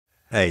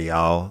Hey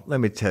y'all, let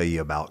me tell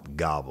you about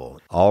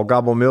Gobble. All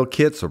Gobble meal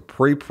kits are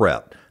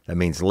pre-prepped. That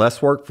means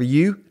less work for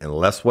you and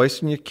less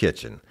waste in your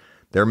kitchen.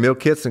 Their meal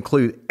kits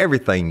include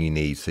everything you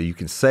need so you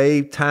can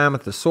save time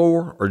at the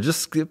store or just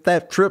skip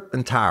that trip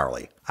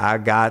entirely. I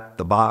got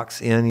the box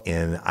in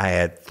and I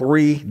had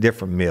 3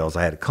 different meals.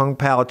 I had a Kung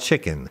Pao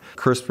chicken,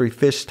 crispy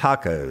fish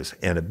tacos,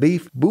 and a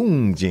beef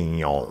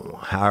bourguignon,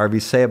 however you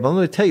say it. But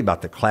let me tell you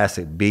about the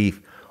classic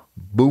beef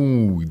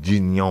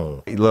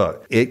bourguignon.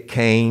 Look, it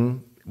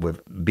came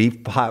with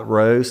beef pot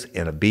roast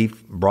and a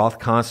beef broth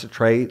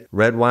concentrate,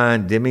 red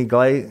wine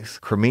demi-glaze,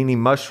 cremini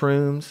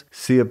mushrooms,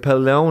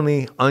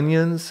 cipollone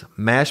onions,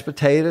 mashed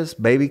potatoes,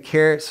 baby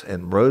carrots,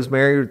 and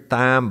rosemary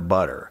thyme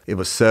butter. It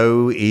was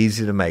so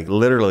easy to make.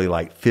 Literally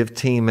like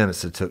 15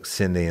 minutes it took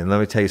Cindy. And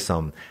let me tell you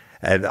something,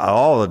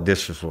 all the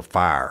dishes were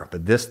fire,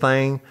 but this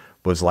thing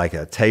was like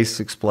a taste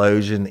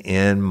explosion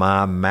in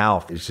my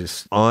mouth. It's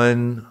just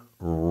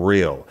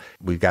unreal.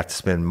 We've got to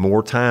spend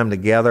more time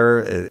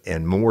together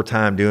and more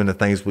time doing the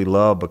things we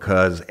love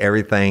because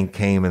everything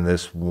came in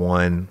this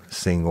one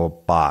single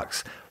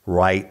box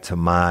right to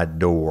my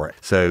door.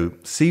 So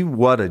see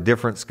what a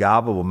difference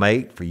Gobble will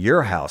make for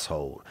your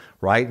household.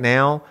 Right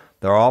now,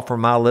 they're offering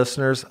my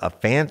listeners a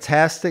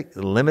fantastic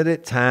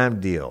limited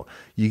time deal.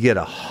 You get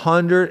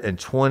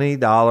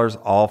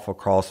 $120 off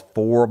across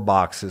 4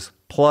 boxes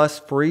plus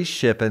free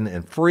shipping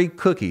and free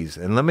cookies.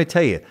 And let me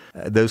tell you,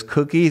 those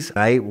cookies,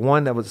 I ate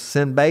one that was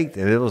sin baked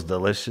and it was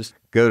delicious.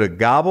 Go to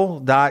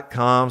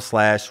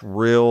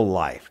gobble.com/real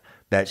life.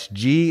 That's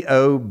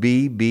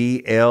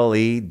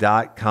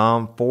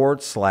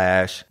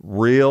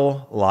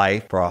GOBBLE.com/real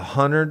life for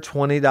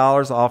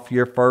 $120 off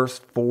your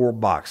first 4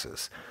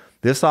 boxes.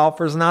 This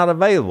offer is not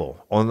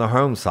available on the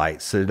home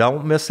site, so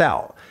don't miss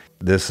out.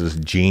 This is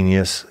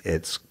genius.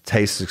 It's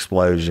taste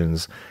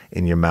explosions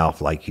in your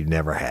mouth like you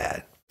never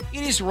had.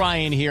 It is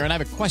Ryan here, and I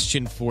have a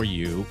question for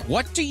you.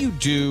 What do you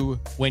do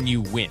when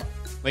you win?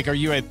 Like, are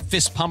you a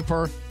fist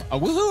pumper, a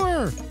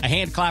woo-hooer, a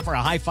hand clapper,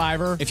 a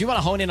high-fiver? If you want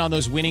to hone in on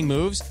those winning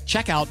moves,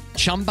 check out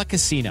Chumba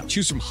Casino.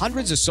 Choose from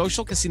hundreds of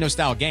social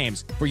casino-style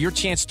games for your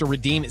chance to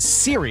redeem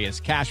serious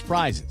cash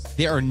prizes.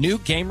 There are new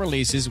game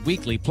releases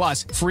weekly,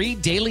 plus free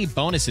daily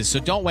bonuses. So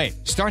don't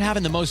wait. Start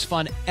having the most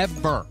fun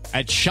ever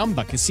at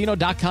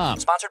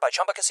ChumbaCasino.com. Sponsored by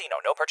Chumba Casino.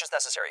 No purchase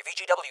necessary.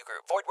 VGW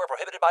Group. Void where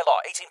prohibited by law.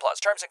 18 plus.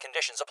 Terms and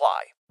conditions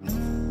apply.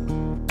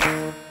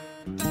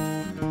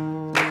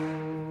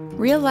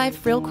 Real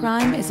Life, Real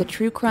Crime is a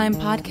true crime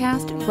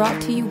podcast brought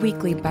to you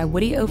weekly by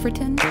Woody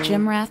Overton,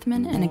 Jim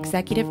Rathman, and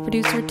executive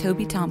producer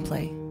Toby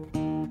Tomplay. You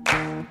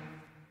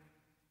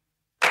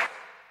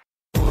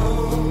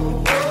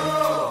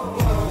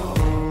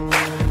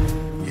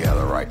have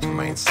the right to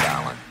remain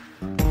silent.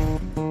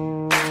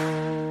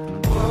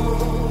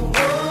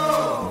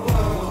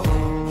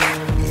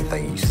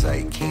 Anything you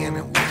say can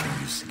and will be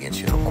used against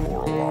you in a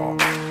court of law.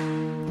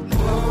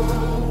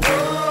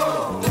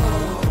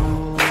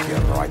 You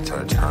have the right to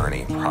an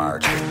attorney prior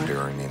to and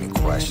during any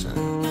question.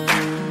 You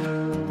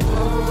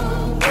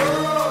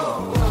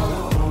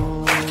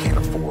can't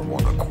afford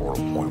one, the court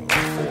will appoint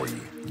one for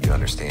you. You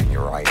understand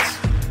your rights.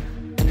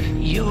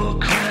 Your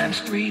crime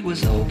spree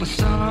was over,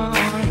 son.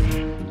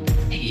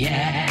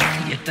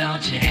 Yeah, you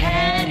thought you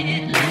had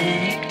it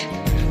licked,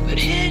 but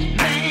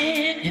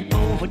Hitman and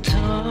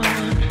Overton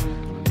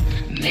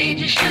made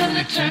you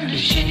shoulda turned to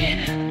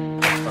shit.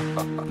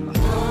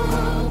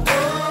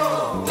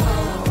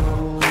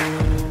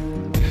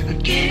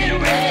 Get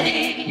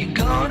ready, you're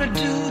gonna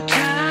do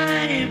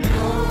time.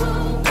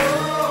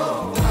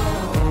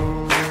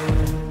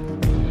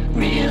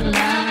 Real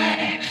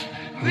life,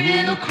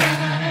 real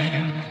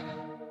crime.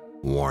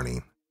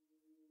 Warning.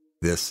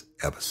 This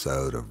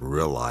episode of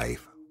Real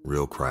Life,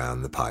 Real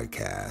Crime, the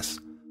podcast,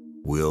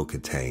 will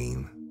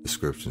contain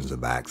descriptions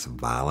of acts of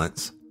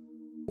violence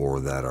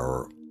or that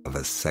are of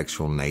a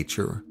sexual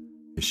nature.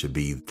 It should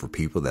be for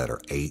people that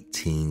are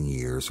 18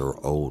 years or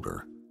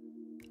older.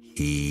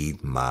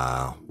 Heed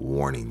my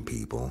warning,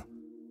 people.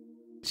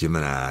 Jim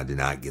and I did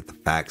not get the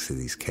facts of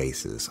these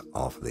cases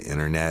off of the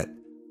internet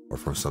or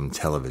from some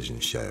television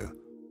show.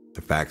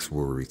 The facts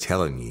we're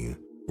retelling you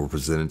were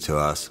presented to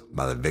us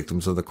by the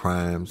victims of the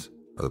crimes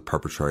or the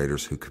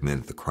perpetrators who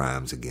committed the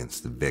crimes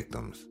against the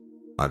victims.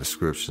 My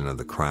description of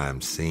the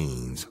crime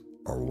scenes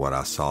are what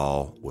I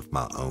saw with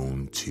my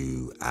own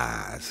 2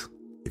 eyes.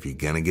 If you're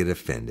going to get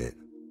offended,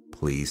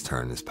 please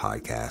turn this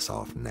podcast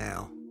off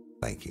now.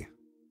 Thank you.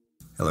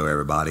 Hello,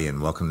 everybody,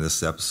 and welcome to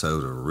this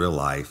episode of Real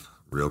Life,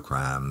 Real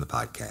Crime, the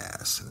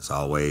podcast. And as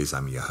always,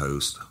 I'm your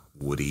host,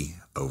 Woody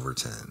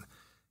Overton.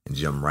 And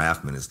Jim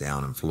Rathman is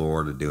down in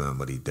Florida doing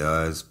what he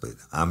does, but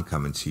I'm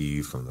coming to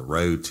you from the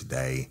road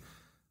today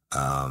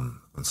on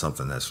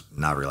something that's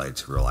not related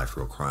to real life,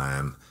 real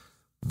crime.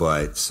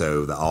 But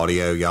so the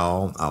audio,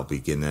 y'all, I'll be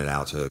getting it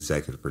out to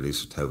executive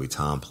producer Toby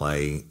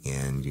Tomplay,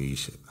 and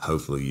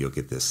hopefully you'll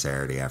get this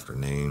Saturday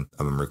afternoon.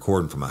 I'm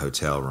recording from a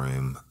hotel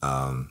room.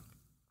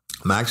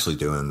 I'm actually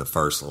doing the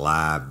first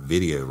live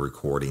video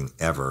recording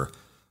ever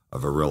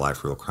of a Real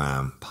Life, Real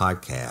Crime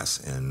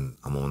podcast, and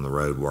I'm on the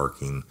road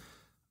working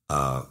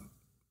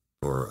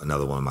for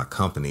another one of my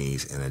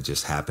companies, and I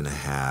just happened to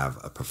have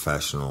a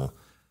professional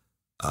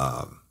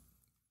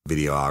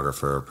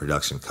videographer,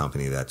 production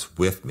company that's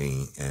with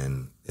me,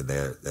 and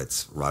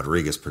that's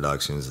Rodriguez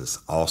Productions. It's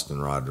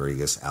Austin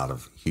Rodriguez out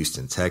of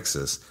Houston,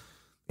 Texas,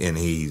 and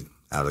he,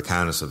 out of the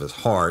kindness of his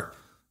heart,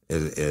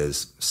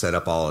 is set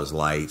up all his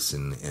lights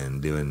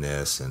and doing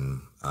this,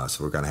 and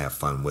so we're going to have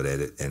fun with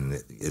it,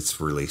 and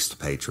it's released to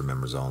Patreon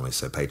members only.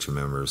 So Patreon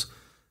members,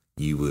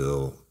 you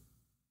will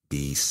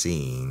be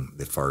seeing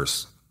the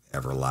first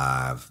ever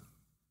live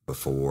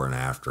before and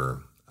after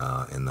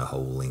in the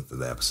whole length of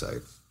the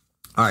episode.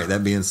 All right,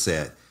 that being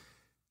said,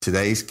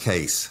 today's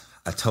case,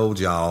 I told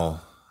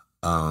y'all,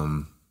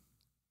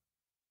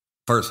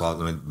 first of all,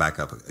 let me back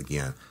up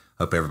again.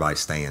 Hope everybody's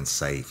staying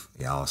safe.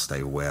 Y'all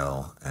stay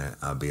well.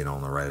 I've been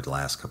on the road the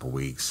last couple of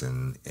weeks,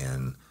 and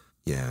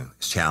you know,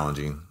 it's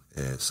challenging,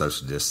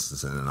 social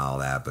distancing and all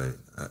that, but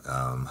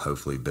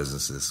hopefully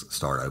businesses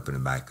start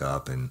opening back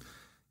up and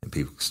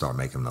people start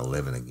making a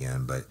living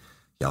again. But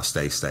y'all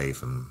stay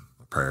safe, and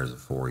my prayers are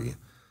for you.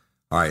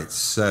 All right,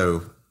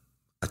 so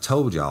I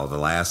told y'all the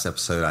last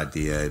episode I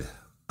did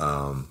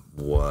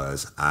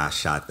was I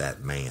Shot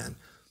That Man.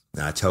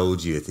 Now, I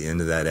told you at the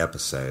end of that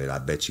episode, I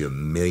bet you $1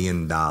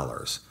 million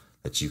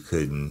that you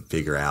couldn't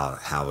figure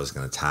out how it was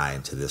going to tie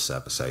into this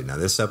episode. Now,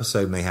 this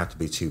episode may have to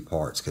be 2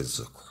 parts because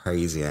it's a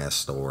crazy-ass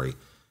story,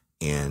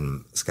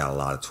 and it's got a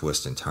lot of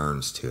twists and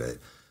turns to it.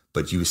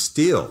 But you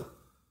still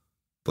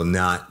will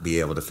not be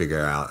able to figure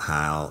out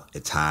how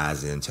it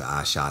ties into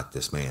I Shot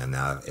This Man.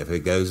 Now, if it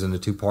goes into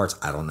 2 parts,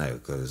 I don't know,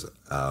 because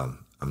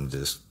I'm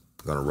just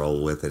going to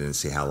roll with it and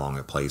see how long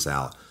it plays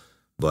out.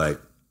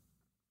 But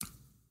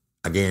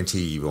I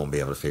guarantee you won't be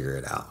able to figure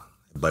it out.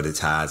 But it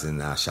ties in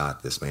I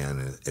Shot This Man,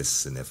 and it's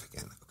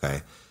significant,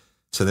 okay?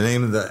 So the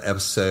name of the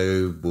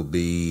episode will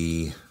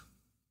be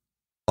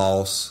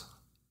False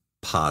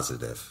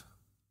Positive.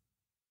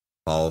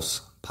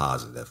 False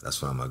Positive.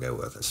 That's what I'm going to go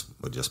with. That's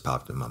what just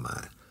popped in my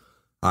mind.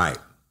 All right.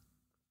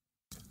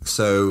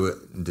 So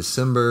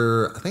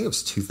December, I think it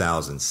was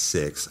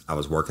 2006, I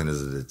was working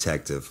as a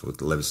detective with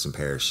the Livingston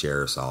Parish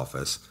Sheriff's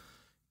Office.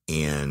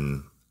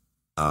 And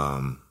I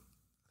think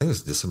it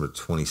was December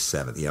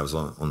 27th. Yeah, I was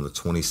on the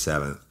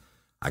 27th.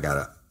 I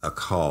got a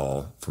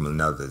call from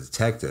another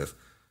detective.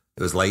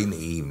 It was late in the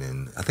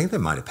evening. I think they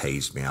might have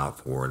paged me out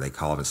for it. They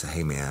called and said,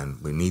 "Hey, man,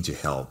 we need your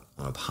help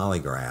on a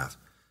polygraph."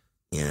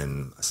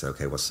 And I said,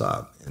 "Okay, what's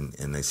up?"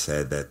 And they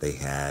said that they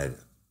had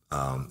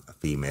a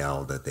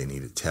female that they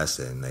needed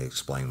tested, and they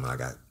explained when I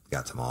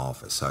got to my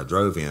office. So I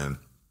drove in.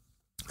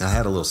 I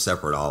had a little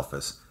separate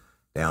office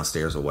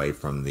downstairs away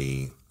from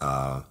the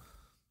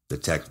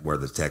where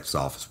the detective's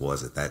office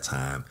was at that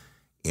time.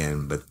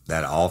 But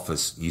that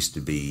office used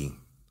to be,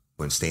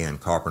 when Stan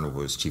Carpenter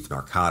was chief of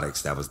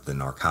narcotics, that was the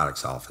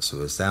narcotics office. So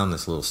it was down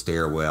this little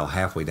stairwell,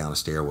 halfway down the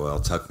stairwell,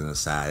 tucked in the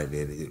side.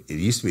 It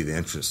used to be the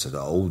entrance to the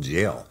old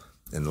jail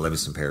in the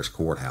Livingston Parish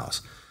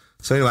Courthouse.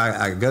 So anyway,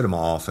 I go to my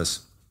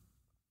office,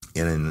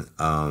 and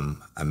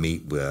I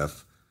meet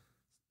with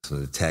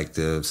some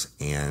detectives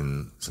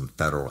and some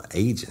federal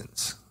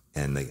agents.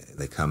 And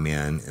they come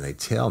in and they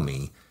tell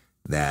me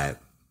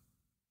that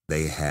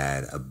they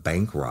had a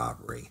bank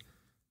robbery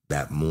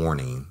that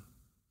morning.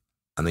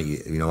 I mean,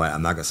 you know what?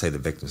 I'm not going to say the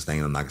victim's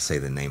name. I'm not going to say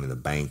the name of the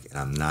bank. And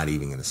I'm not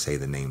even going to say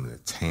the name of the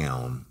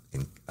town.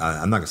 And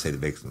I'm not going to say the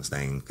victim's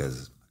name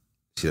because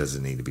she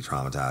doesn't need to be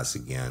traumatized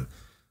again.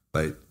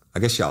 But I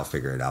guess y'all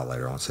figure it out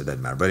later on, so it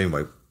doesn't matter. But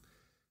anyway,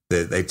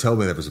 they told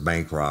me there was a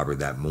bank robbery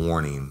that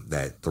morning,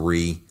 that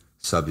 3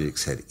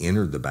 subjects had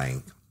entered the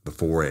bank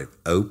before it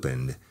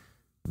opened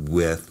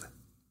with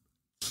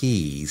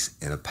keys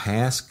and a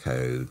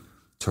passcode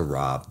to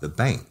rob the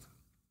bank.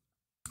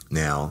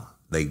 Now,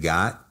 they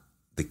got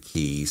the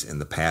keys and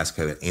the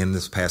passcode and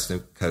this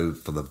passcode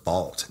for the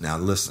vault. Now,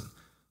 listen,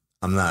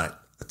 I'm not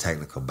a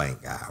technical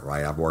bank guy,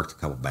 right? I've worked a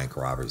couple bank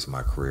robberies in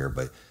my career,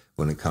 but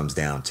when it comes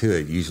down to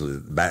it, usually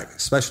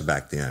especially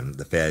back then,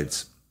 the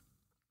feds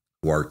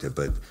worked it.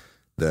 But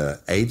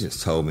the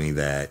agents told me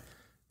that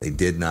they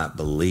did not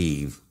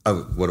believe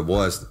what it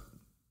was,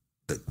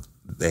 that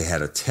they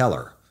had a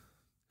teller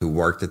who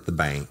worked at the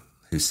bank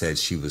who said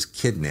she was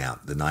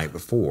kidnapped the night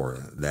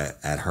before that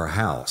at her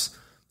house,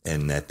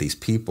 and that these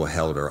people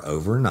held her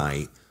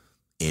overnight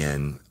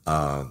and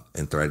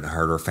threatened to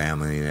hurt her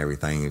family and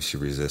everything if she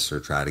resisted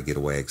or tried to get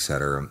away,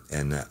 etc.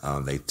 And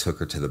they took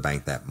her to the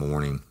bank that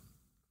morning,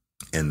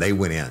 and they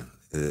went in.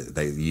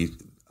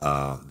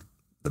 The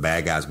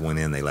bad guys went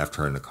in. They left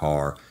her in the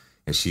car,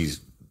 and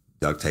she's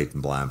duct taped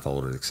and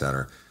blindfolded,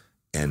 etc.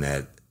 And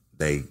that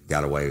they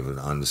got away with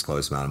an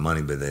undisclosed amount of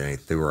money, but then they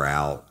threw her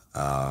out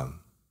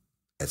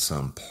at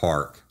some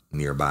park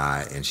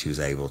nearby, and she was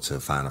able to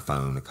find a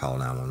phone to call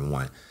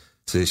 911.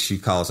 So she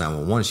calls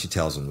 911. She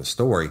tells them the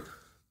story.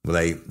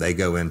 Well, they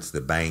go into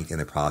the bank and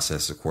they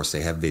process. Of course,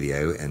 they have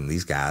video, and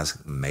these guys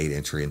made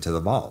entry into the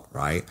vault,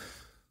 right?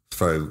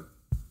 So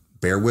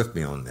bear with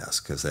me on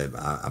this, because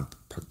I'm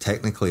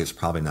technically it's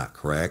probably not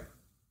correct,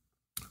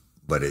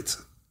 but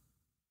it's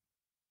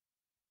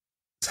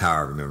how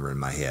I remember in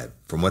my head.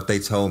 From what they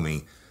told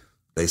me,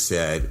 they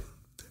said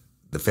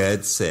the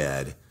Fed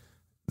said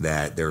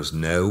that there's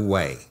no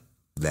way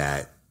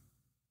that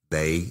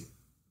they,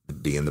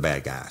 being the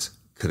bad guys,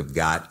 could have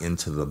got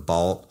into the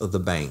vault of the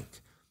bank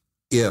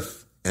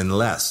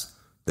unless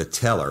the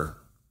teller,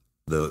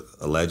 the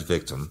alleged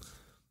victim,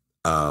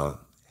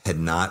 had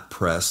not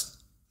pressed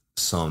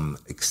some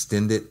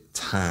extended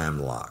time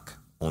lock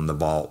on the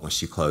vault when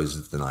she closed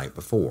it the night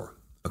before.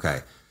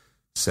 Okay,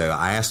 so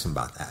I asked them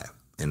about that,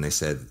 and they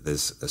said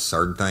there's a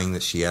certain thing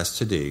that she has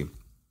to do,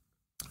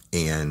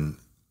 and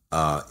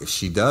if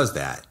she does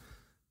that,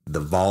 the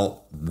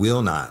vault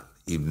will not,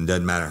 even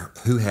doesn't matter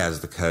who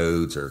has the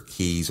codes or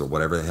keys or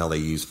whatever the hell they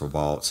use for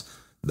vaults,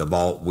 the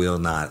vault will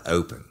not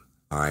open.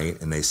 All right,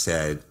 and they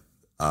said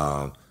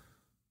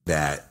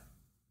that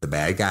the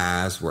bad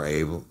guys were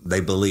able,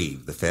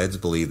 the feds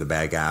believe the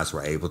bad guys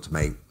were able to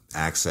make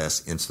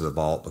access into the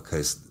vault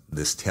because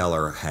this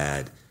teller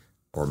had,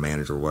 or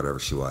manager, whatever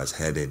she was,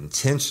 had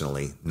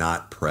intentionally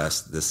not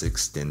pressed this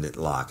extended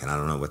lock. And I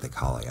don't know what they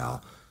call it,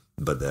 y'all,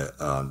 but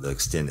the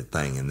extended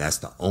thing. And that's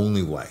the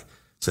only way.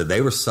 So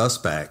they were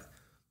suspect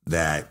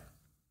that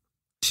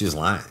she was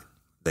lying.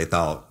 They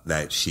thought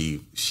that she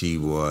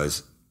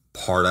was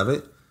part of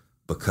it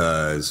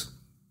because,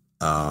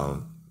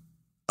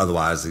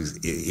 otherwise,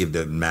 it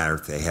doesn't matter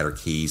if they had her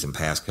keys and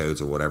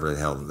passcodes or whatever the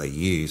hell they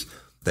use.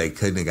 They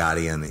couldn't have got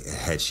in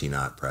had she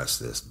not pressed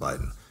this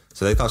button.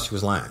 So they thought she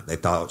was lying. They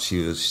thought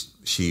she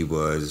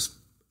was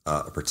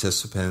a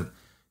participant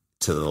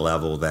to the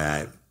level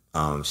that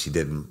she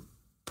didn't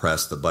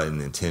press the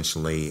button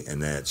intentionally,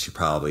 and that she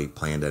probably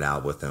planned it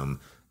out with them,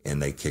 and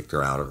they kicked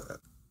her out of it,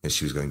 and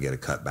she was going to get a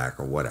cutback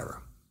or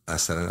whatever. I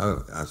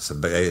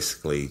said,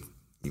 basically,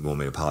 you want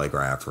me to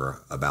polygraph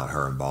her about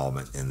her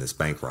involvement in this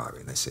bank robbery?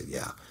 And they said,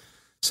 yeah.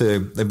 So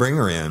they bring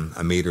her in.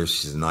 I meet her.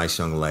 She's a nice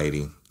young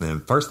lady. And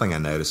the first thing I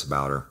notice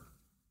about her,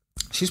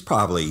 she's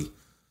probably, I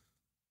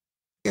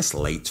guess,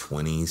 late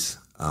 20s.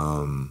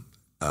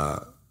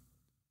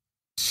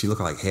 She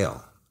looked like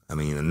hell. I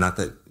mean, not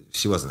that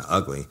she wasn't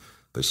ugly,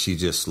 but she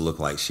just looked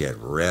like she had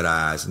red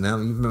eyes. Now,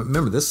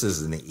 remember, this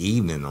is in the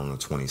evening on the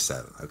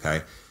 27th,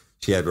 okay?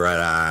 She had red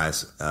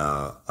eyes.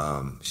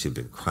 She'd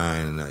been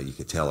crying. You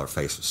could tell her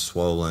face was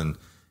swollen.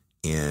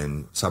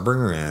 And so I bring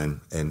her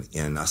in,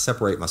 and I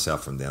separate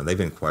myself from them. They've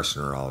been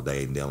questioning her all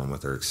day and dealing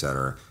with her, et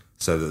cetera.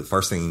 So the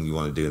first thing you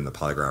want to do in the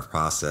polygraph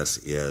process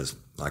is,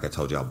 like I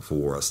told y'all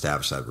before,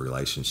 establish that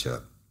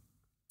relationship.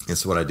 And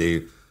so what I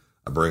do,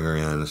 I bring her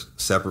in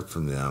separate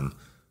from them,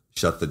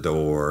 shut the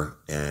door,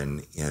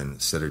 and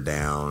sit her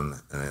down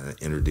and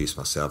introduce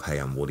myself. Hey,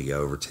 I'm Woody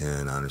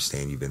Overton. I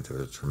understand you've been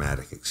through a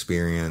traumatic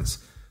experience.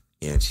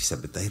 And she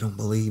said, but they don't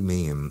believe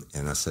me. And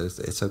I said,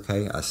 it's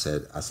okay. I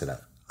said,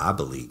 I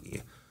believe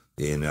you.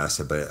 And I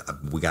said, but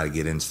we got to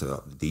get into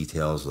the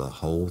details of the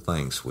whole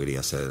thing, sweetie.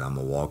 I said, I'm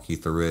going to walk you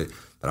through it,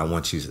 but I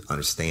want you to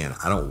understand,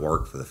 I don't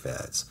work for the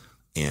feds,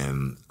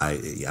 and I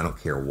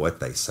don't care what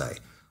they say.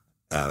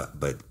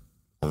 But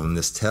on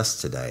this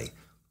test today,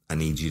 I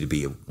need you to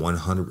be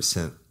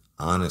 100%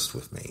 honest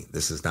with me.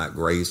 This is not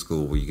grade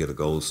school where you get a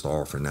gold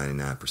star for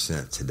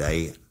 99%.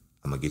 Today,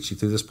 I'm going to get you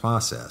through this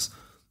process.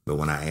 But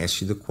when I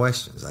ask you the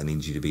questions, I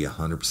need you to be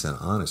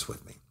 100% honest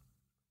with me.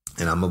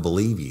 And I'm going to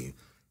believe you,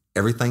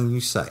 everything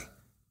you say.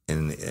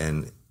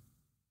 And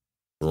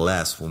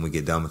less when we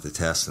get done with the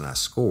test and I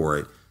score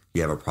it,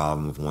 you have a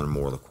problem with one or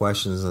more of the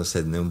questions. I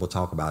said, and then we'll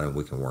talk about it and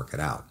we can work it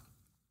out.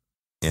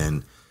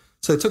 And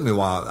so it took me a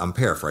while. I'm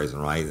paraphrasing,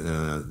 right?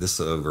 This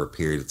is over a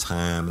period of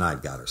time, and I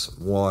got her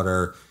some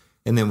water.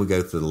 And then we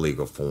go through the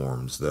legal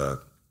forms,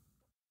 the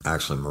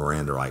actually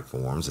Miranda right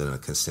forms and a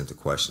consent to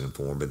questioning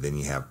form, but then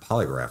you have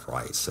polygraph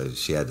rights. So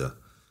she had to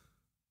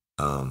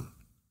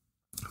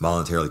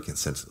voluntarily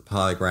consent to the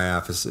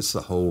polygraph. It's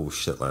a whole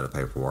shitload of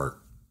paperwork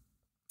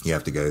you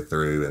have to go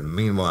through. And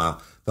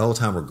meanwhile, the whole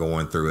time we're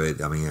going through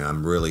it, I mean,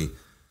 I'm really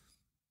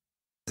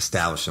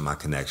establishing my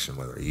connection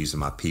with her, using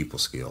my people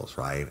skills,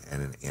 right?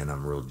 And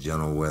I'm real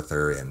gentle with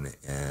her and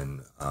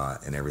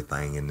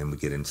everything. And then we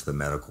get into the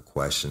medical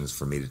questions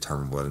for me to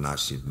determine whether or not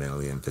she's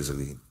mentally and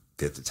physically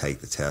fit to take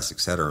the test, et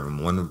cetera.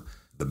 And one of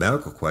the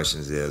medical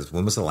questions is,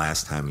 when was the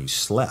last time you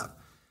slept?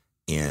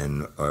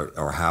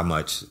 Or how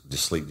much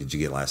sleep did you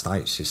get last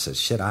night? She said,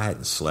 shit, I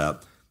hadn't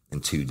slept in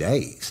 2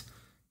 days.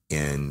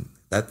 And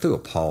that threw a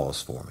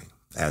pause for me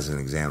as an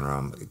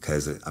examiner,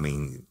 because, I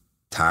mean,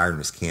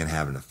 tiredness can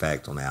have an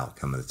effect on the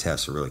outcome of the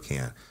test. It really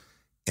can.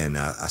 And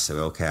I said,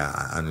 okay,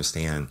 I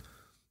understand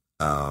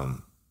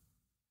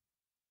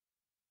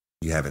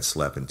you haven't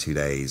slept in 2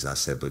 days. I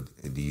said, but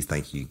do you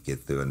think you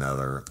get through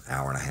another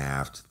hour and a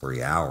half to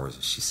 3 hours?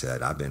 And she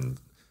said, I've been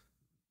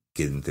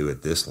getting through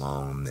it this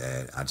long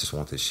that I just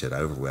want this shit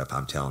over with.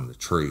 I'm telling the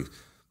truth.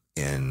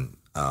 And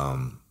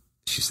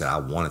she said, I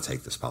want to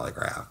take this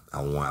polygraph.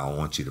 I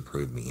want you to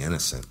prove me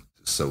innocent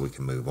so we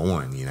can move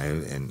on, you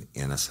know?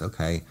 And I said,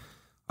 okay,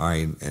 all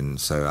right. And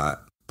so I,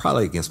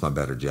 probably against my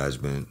better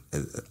judgment,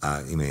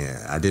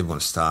 I did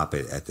want to stop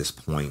it at this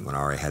point when I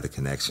already had the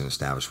connection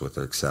established with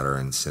her, et cetera,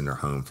 and send her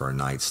home for a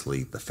night's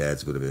sleep. The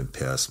feds would have been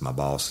pissed. My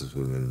bosses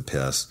would have been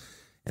pissed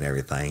and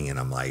everything. And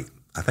I'm like,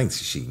 I think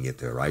she can get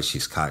there, right?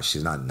 She's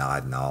not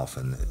nodding off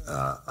and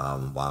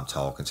while I'm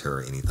talking to her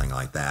or anything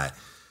like that.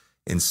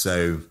 And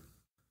so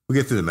we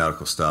get through the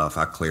medical stuff.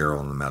 I clear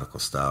on the medical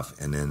stuff,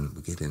 and then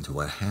we get into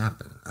what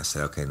happened. I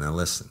said, okay, now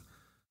listen,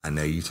 I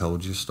know you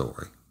told your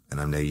story, and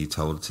I know you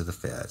told it to the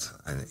feds,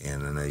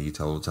 and I know you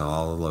told it to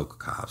all the local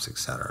cops, et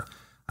cetera.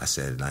 I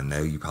said, and I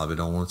know you probably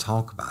don't want to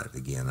talk about it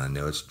again. I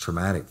know it's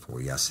traumatic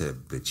for you. I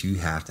said, but you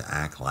have to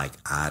act like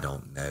I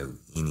don't know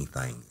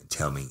anything and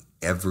tell me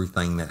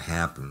everything that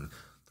happened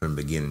from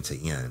beginning to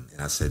end.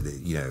 And I said that,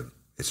 you know,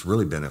 it's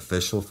really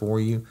beneficial for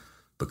you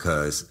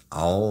because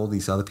all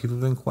these other people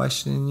have been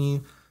questioning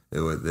you.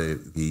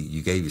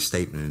 You gave your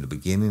statement in the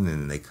beginning,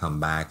 and they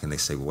come back and they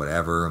say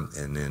whatever.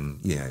 And then,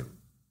 you know,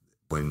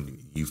 when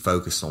you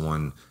focus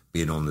on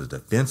being on the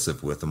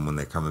defensive with them when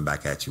they're coming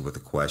back at you with the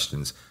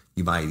questions,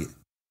 you might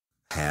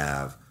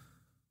have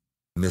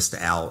missed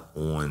out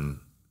on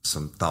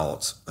some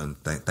thoughts and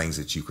things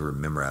that you could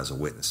remember as a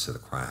witness to the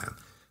crime.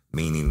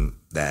 Meaning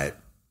that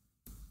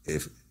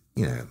if,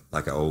 you know,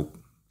 like an old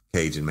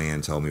Cajun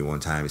man told me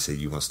one time, he said,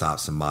 you want to stop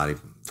somebody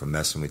from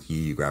messing with you,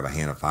 you grab a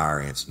hand of fire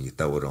ants and you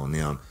throw it on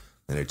them,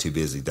 and they're too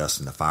busy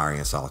dusting the fire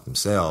ants off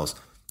themselves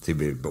to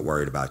be but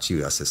worried about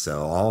you. I said,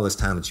 so all this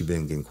time that you've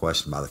been getting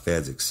questioned by the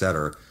feds, et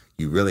cetera,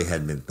 you really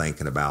hadn't been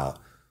thinking about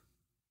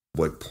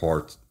what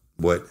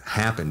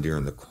happened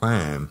during the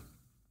crime.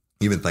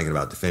 You've been thinking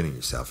about defending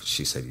yourself. And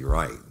she said, you're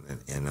right.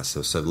 And I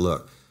said,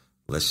 look,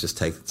 let's just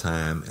take the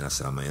time. And I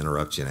said, I'm going to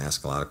interrupt you and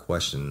ask a lot of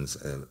questions,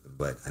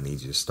 but I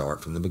need you to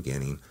start from the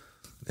beginning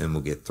and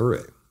we'll get through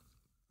it.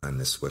 And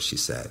this is what she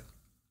said.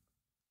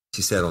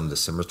 She said on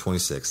December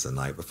 26th, the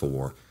night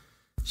before,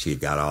 she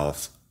had got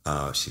off,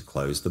 she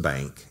closed the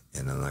bank,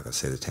 and I'm not going to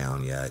say the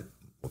town yet.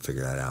 We'll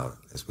figure that out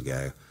as we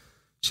go.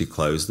 She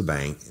closed the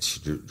bank and she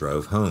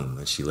drove home,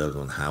 and she lived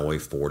on Highway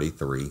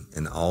 43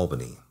 in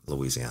Albany,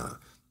 Louisiana.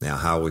 Now,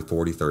 Highway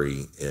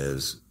 43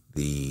 is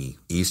the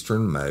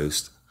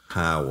easternmost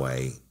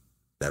highway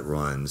that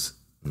runs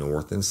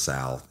north and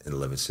south in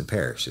Livingston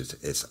Parish.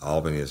 It's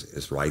Albany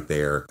is right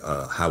there.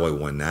 Highway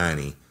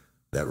 190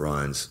 that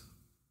runs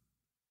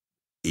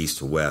east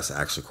to west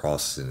actually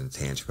crosses into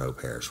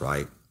Tangipahoa Parish,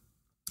 right?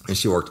 And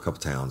she worked a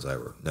couple towns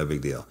over, no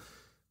big deal.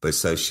 But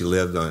so she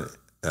lived on,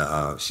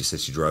 she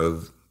said she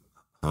drove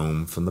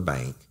home from the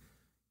bank,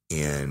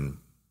 and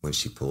when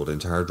she pulled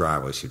into her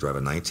driveway, she drove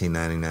a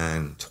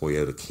 1999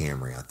 Toyota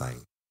Camry, I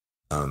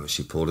think.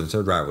 She pulled into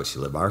her driveway. She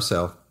lived by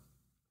herself.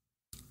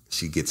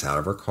 She gets out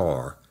of her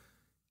car,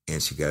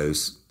 and she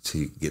gets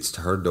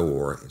to her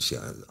door, and she's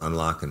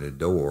unlocking the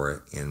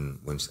door. And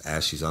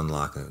as she's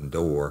unlocking the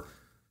door,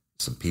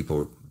 some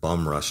people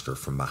bum rushed her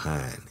from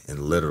behind and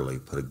literally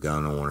put a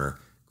gun on her,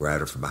 grabbed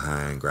her from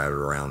behind, grabbed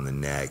her around the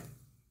neck,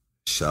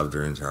 shoved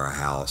her into her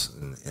house,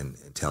 and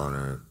telling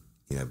her,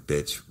 you know,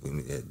 bitch,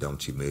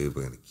 don't you move,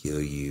 we're going to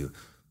kill you,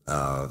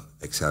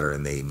 et cetera.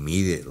 And they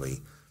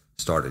immediately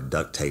started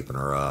duct taping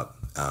her up.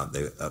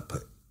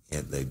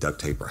 They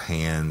duct tape her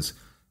hands.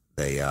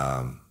 They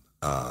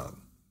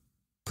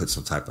put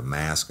some type of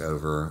mask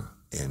over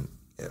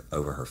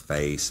her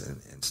face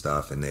and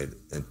stuff, and they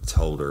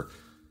told her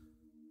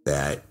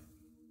that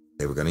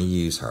they were going to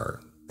use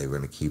her. They were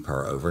going to keep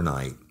her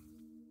overnight,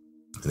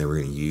 and they were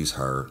going to use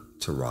her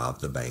to rob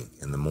the bank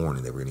in the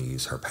morning. They were going to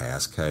use her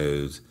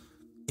passcodes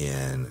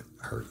and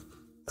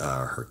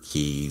her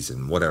keys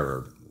and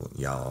whatever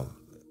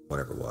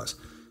it was.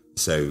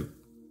 So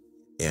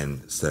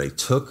they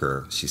took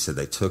her. She said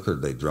they took her.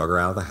 They drug her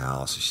out of the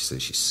house. She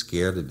said she's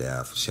scared to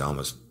death. She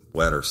almost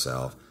wet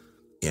herself.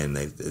 And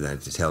they're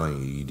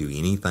telling you do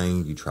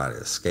anything, you try to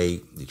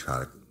escape, you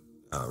try to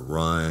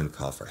run,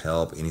 call for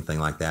help, anything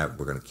like that,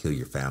 we're going to kill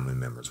your family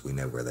members. We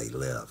know where they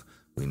live.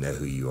 We know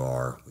who you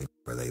are. We know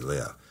where they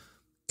live.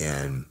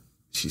 And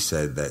she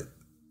said that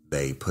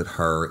they put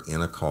her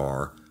in a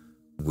car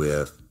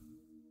with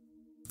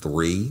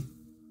 3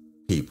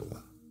 people,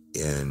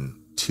 and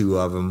 2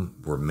 of them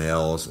were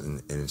males,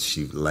 and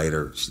she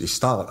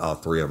thought all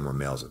 3 of them were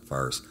males at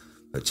first,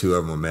 but 2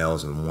 of them were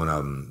males, and 1 of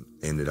them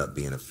ended up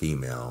being a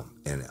female,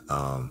 and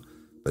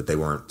but they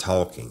weren't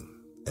talking.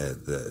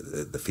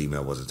 The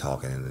female wasn't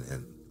talking,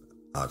 and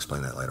I'll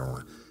explain that later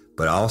on.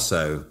 But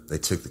also, they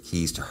took the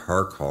keys to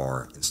her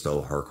car and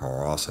stole her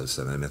car also,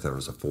 so they meant there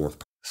was a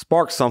 4th.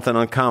 Spark something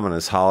uncommon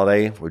this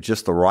holiday with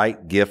just the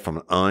right gift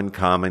from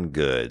Uncommon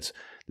Goods.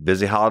 The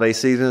busy holiday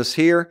season is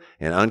here,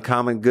 and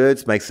Uncommon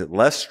Goods makes it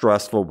less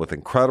stressful with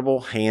incredible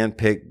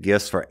hand-picked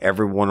gifts for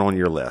everyone on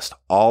your list,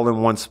 all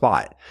in one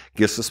spot.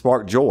 Gifts to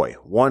spark joy,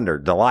 wonder,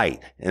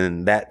 delight,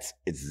 and that's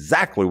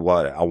exactly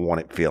what I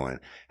wanted feeling.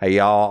 Hey,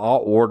 y'all,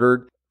 I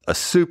ordered a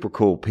super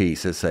cool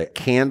piece. It's a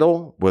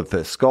candle with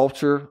a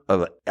sculpture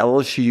of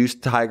LSU's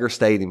Tiger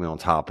Stadium on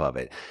top of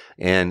it.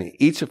 And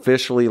each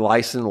officially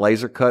licensed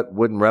laser-cut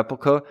wooden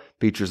replica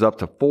features up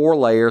to 4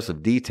 layers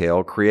of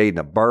detail, creating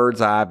a bird's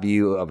eye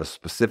view of a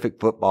specific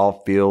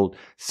football field,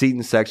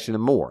 seating section,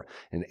 and more.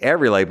 And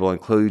every label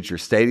includes your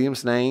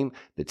stadium's name,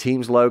 the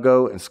team's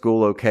logo, and school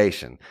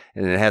location.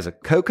 And it has a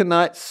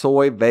coconut,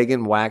 soy,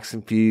 vegan wax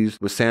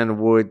infused with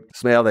sandalwood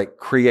smell that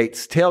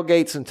creates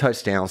tailgates and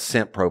touchdown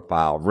scent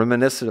profile,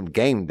 reminiscent of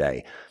game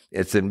day.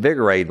 It's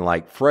invigorating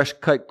like fresh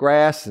cut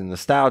grass and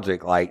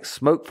nostalgic like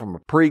smoke from a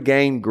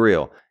pre-game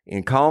grill,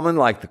 and calming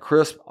like the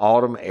crisp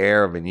autumn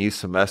air of a new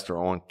semester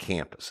on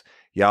campus.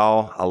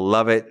 Y'all, I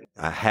love it.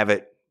 I have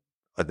it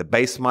at the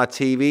base of my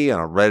TV, and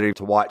I'm ready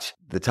to watch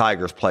the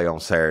Tigers play on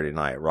Saturday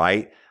night,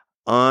 right?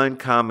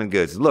 Uncommon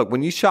Goods. Look,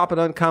 when you shop at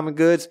Uncommon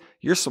Goods,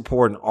 you're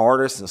supporting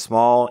artists and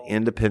small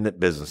independent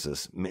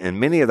businesses. And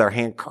many of their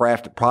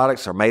handcrafted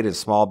products are made in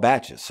small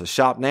batches. So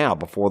shop now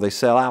before they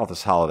sell out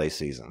this holiday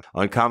season.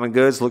 Uncommon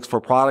Goods looks for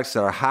products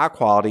that are high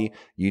quality,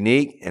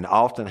 unique, and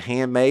often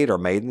handmade or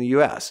made in the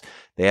U.S.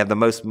 They have the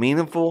most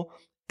meaningful,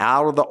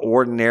 out of the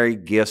ordinary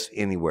gifts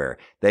anywhere.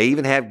 They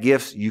even have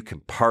gifts you can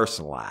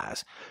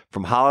personalize.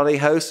 From holiday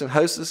hosts and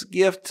hostess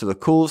gift to the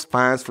coolest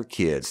finds for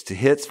kids, to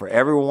hits for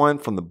everyone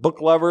from the book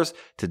lovers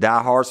to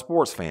diehard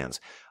sports fans.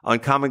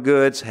 Uncommon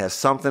Goods has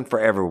something for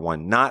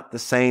everyone, not the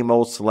same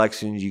old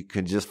selections you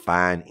can just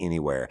find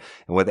anywhere.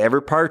 And with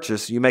every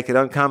purchase you make at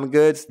Uncommon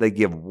Goods, they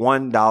give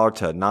 $1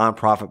 to a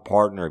nonprofit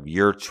partner of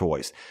your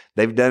choice.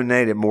 They've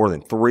donated more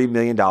than $3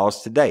 million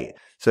to date.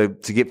 So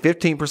to get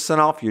 15%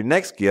 off your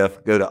next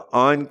gift, go to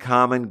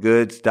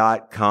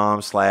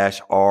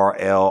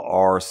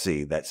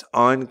uncommongoods.com/RLRC. That's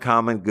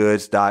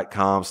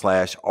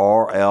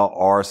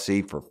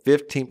uncommongoods.com/RLRC for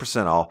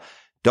 15% off.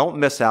 Don't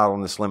miss out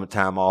on this limited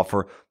time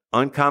offer.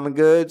 Uncommon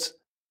Goods,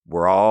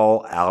 we're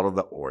all out of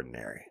the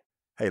ordinary.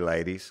 Hey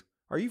ladies,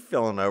 are you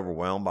feeling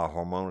overwhelmed by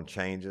hormonal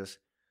changes?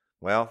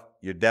 Well,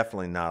 you're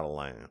definitely not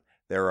alone.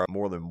 There are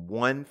more than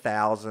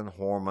 1,000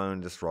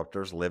 hormone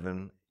disruptors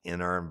living in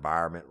our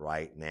environment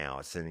right now.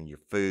 It's in your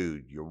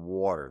food, your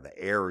water, the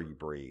air you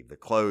breathe, the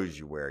clothes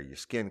you wear, your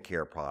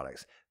skincare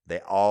products. They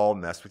all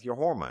mess with your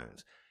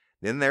hormones.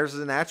 Then there's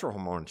the natural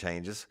hormone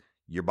changes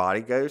your body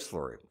goes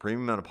through,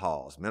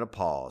 premenopause,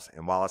 menopause.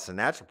 And while it's a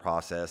natural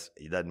process,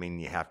 it doesn't mean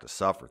you have to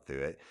suffer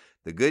through it.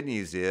 The good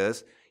news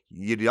is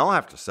you don't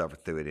have to suffer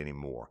through it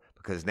anymore,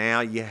 because now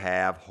you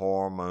have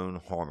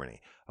Hormone Harmony,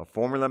 a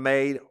formula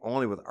made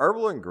only with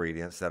herbal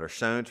ingredients that are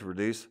shown to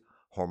reduce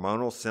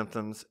hormonal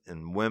symptoms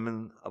in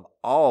women of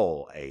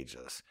all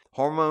ages.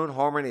 Hormone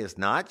Harmony is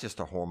not just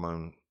a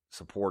hormone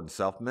supporting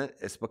supplement.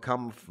 It's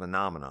become a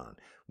phenomenon.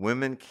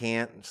 Women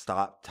can't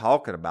stop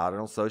talking about it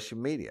on social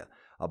media.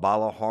 A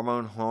bottle of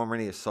Hormone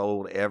Harmony is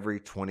sold every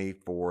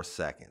 24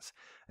 seconds.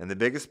 And the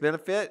biggest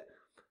benefit?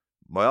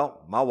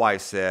 Well, my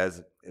wife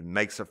says it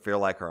makes her feel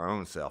like her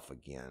own self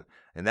again.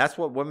 And that's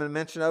what women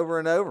mention over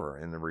and over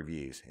in the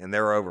reviews. And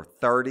there are over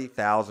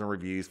 30,000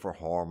 reviews for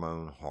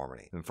Hormone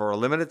Harmony. And for a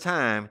limited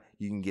time,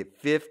 you can get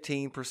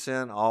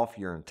 15% off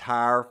your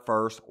entire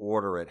first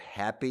order at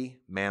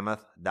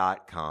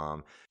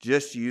happymammoth.com.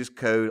 Just use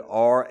code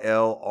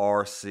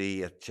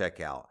RLRC at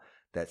checkout.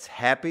 That's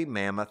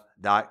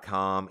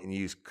happymammoth.com and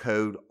use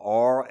code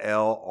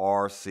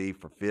RLRC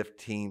for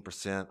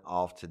 15%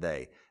 off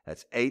today.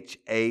 That's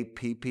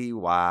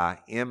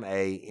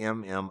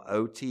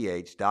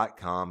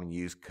happymammoth.com and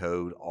use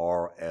code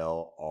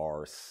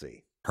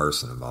RLRC.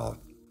 Person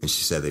involved. And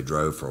she said they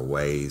drove for a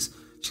ways.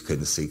 She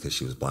couldn't see because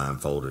she was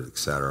blindfolded,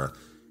 etc.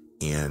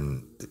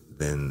 And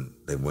then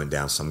they went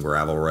down some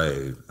gravel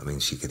road. I mean,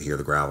 she could hear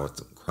the gravel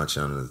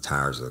crunching under the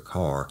tires of the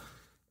car.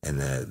 And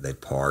they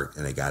parked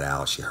and they got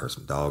out. She heard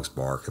some dogs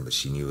barking, but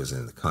she knew it was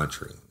in the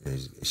country. And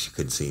she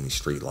couldn't see any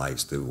street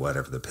lights through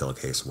whatever the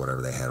pillowcase or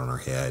whatever they had on her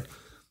head.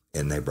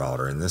 And they brought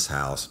her in this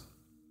house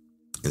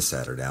and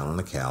sat her down on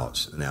the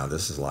couch. Now,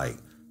 this is like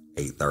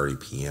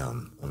 8:30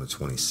 p.m. on the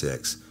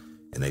 26th.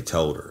 And they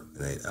told her,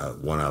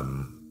 and one of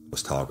them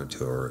was talking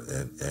to her,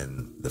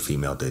 and the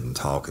female didn't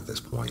talk at this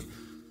point.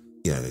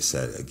 You know, they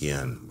said,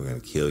 again, we're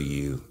going to kill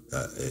you.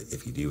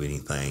 If you do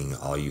anything,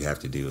 all you have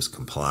to do is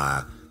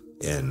comply.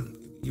 And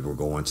you were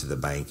going to the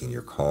bank in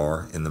your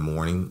car in the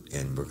morning,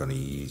 and we're going to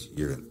use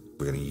your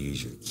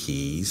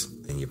keys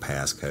and your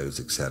passcodes,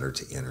 etc.,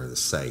 to enter the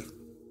safe.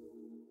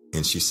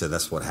 And she said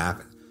that's what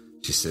happened.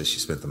 She said she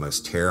spent the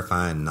most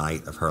terrifying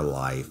night of her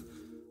life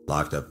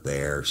locked up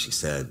there. She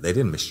said they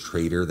didn't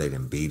mistreat her, they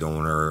didn't beat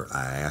on her.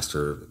 I asked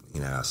her,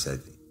 I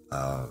said,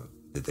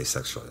 did they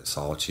sexually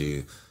assault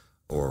you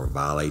or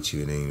violate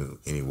you in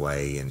any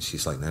way? And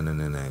she's like, no.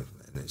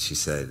 And she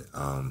said,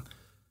 I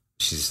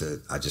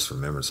just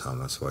remembered something.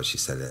 That's what she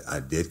said.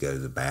 I did go to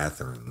the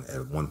bathroom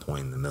at one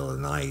point in the middle of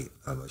the night.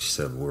 She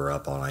said, we were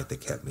up all night. They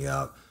kept me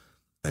up.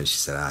 And she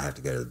said, I have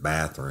to go to the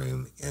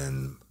bathroom.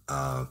 And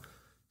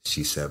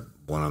she said,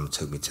 one of them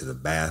took me to the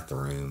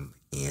bathroom,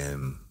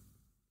 and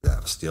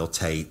that was still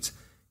taped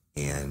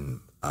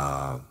and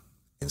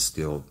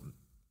still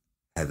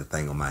had the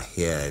thing on my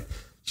head.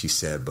 She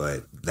said,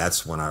 but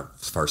that's when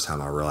first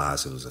time I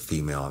realized it was a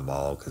female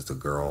involved, because the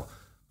girl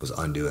was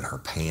undoing her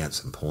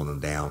pants and pulling them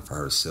down for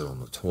her to sit on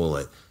the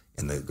toilet.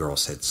 And the girl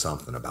said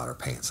something about her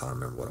pants. I don't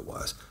remember what it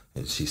was.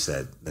 And she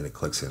said, then it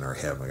clicks in her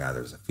head, my God,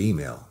 there's a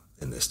female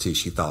in this too.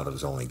 She thought it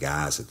was only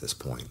guys at this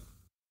point.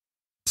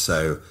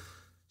 So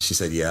she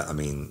said, yeah, I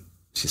mean,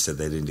 she said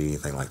they didn't do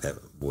anything like that,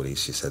 Woody.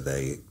 She said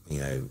they,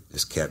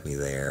 just kept me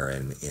there,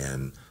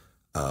 and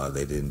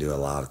they didn't do a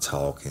lot of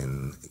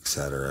talking, et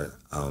cetera.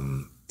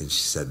 And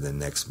she said the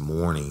next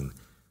morning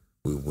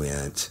we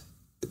went,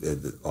 she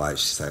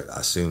said, I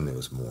assumed it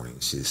was morning.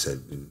 She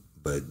said,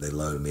 but they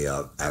loaded me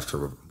up after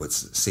what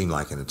seemed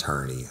like an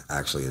eternity.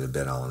 Actually, it had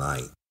been all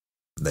night.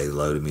 They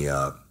loaded me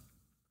up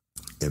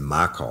in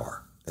my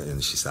car.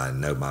 And she said, I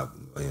know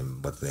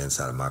what the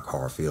inside of my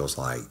car feels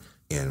like.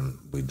 And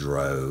we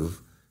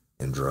drove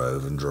and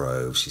drove and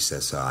drove. She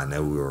said, so I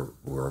know we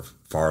were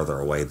farther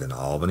away than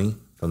Albany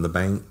from the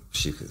bank.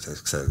 She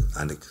said,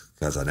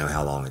 because I know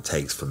how long it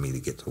takes for me to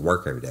get to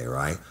work every day,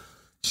 right?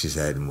 She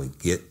said, and we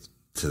get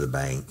to the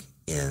bank,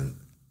 and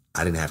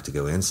I didn't have to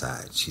go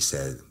inside. She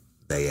said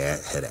they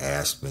had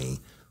asked me,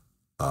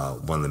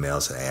 one of the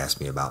males had asked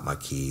me about my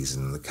keys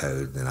and the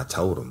code, and I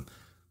told them.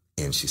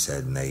 And she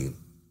said, and they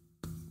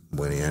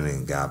went in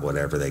and got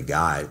whatever they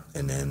got,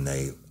 and then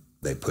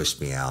they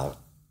pushed me out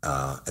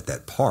at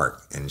that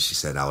park. And she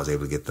said I was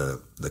able to get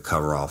the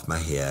cover off my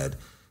head,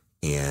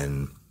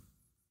 and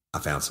I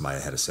found somebody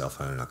that had a cell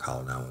phone, and I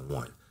called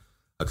 911.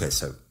 Okay,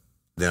 so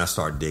then I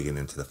started digging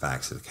into the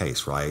facts of the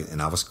case, right?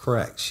 And I was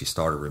correct. She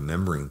started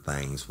remembering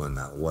things when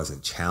I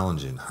wasn't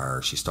challenging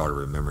her. She started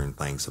remembering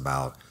things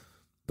about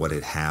what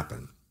had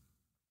happened.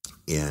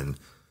 And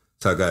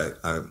so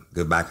I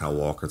go back and I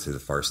walk her through the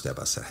first step.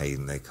 I said, hey,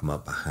 and they come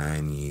up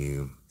behind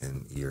you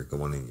and you're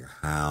going in your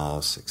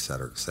house, et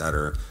cetera, et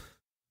cetera.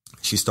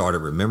 She started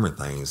remembering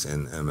things,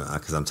 and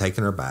because I'm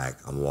taking her back,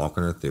 I'm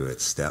walking her through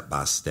it step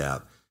by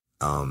step.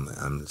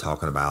 I'm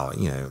talking about,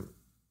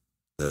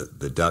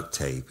 the duct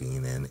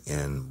taping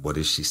and what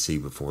did she see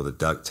before the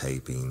duct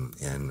taping.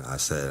 And I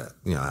said,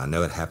 I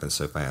know it happened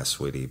so fast,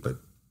 sweetie, but,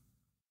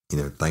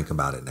 think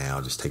about it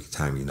now. Just take your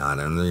time. You're not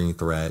under any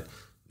threat.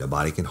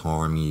 Nobody can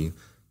harm you.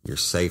 You're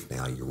safe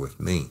now. You're with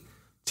me.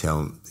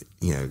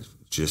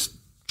 Just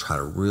try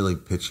to really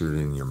picture it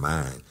in your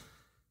mind.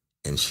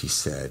 And she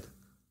said,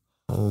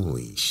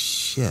 holy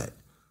shit.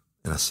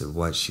 And I said,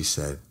 what? She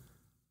said,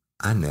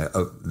 I know.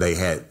 Oh, they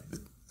had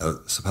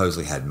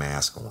supposedly had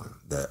masks on.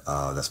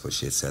 That's what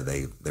she had said.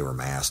 They were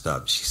masked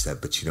up. She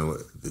said, but you know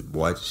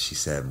what? She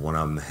said one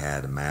of them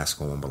had a mask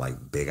on with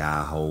like big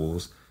eye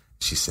holes.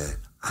 She said,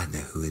 I know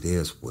who it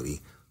is, Woody.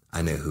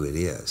 I know who it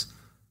is.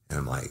 And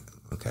I'm like,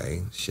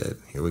 okay, shit,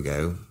 here we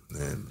go.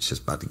 And it's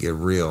just about to get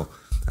real.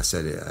 I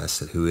said,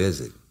 who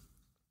is it?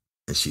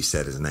 And she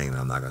said his name,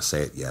 and I'm not going to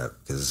say it yet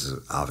because this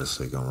is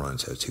obviously going to run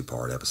into a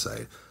 2-part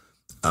episode.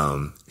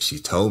 She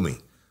told me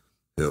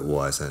who it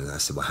was, and I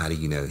said, well, how do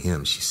you know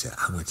him? She said,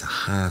 I went to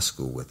high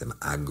school with him.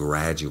 I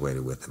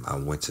graduated with him. I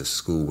went to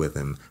school with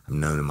him. I've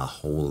known him my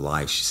whole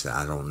life. She said,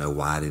 I don't know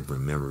why I didn't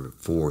remember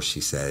before. She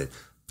said,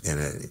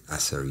 and I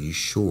said, are you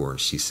sure?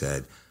 She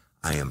said,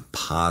 I am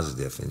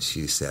positive. And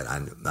she said,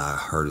 I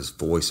heard his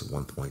voice at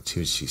one point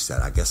too. She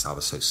said, I guess I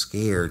was so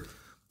scared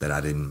that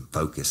I didn't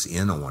focus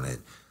in on it.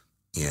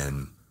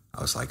 And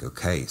I was like,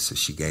 okay. So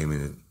she gave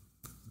me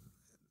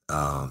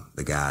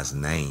the guy's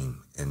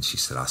name, and she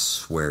said, I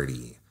swear to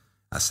you.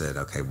 I said,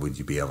 okay, would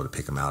you be able to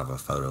pick him out of a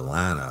photo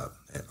lineup,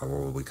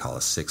 or what we call a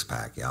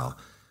 6-pack, y'all?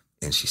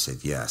 And she said,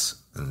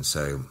 yes. And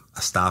so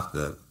I stopped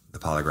the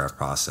polygraph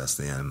process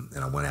then,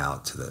 and I went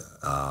out to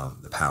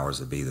the powers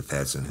that be, the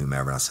feds and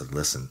whomever, and I said,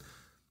 listen,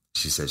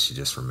 she said she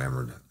just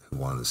remembered who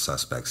one of the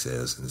suspects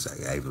is and is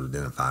able to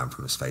identify him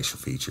from his facial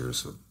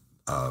features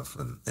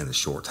in the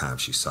short time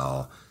she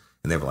saw.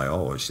 And they were like,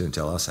 oh, she didn't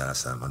tell us that. I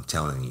said, I'm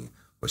telling you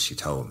what she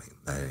told me.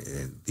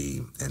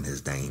 And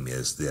his name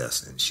is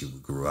this. And she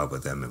grew up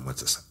with him and went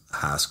to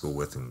high school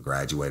with him,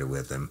 graduated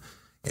with him,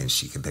 and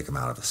she can pick him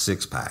out of a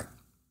 6-pack.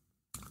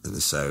 And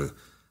so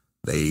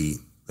they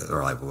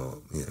are like,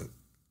 well,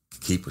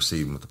 keep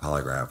proceeding with the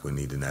polygraph. We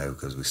need to know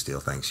because we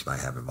still think she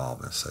might have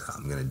involvement. So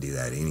I'm going to do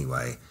that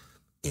anyway.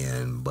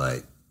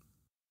 But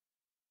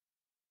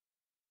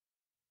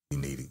you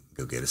need to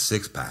go get a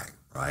 6-pack,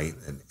 right?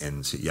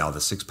 And so, y'all, the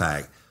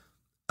 6-pack,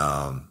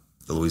 the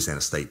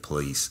Louisiana State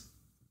Police,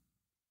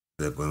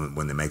 that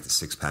when they make the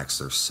 6-packs,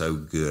 they're so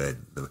good.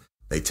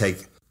 They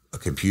take a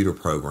computer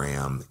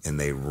program and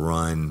they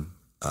run,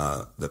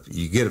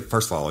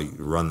 first of all, you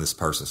run this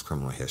person's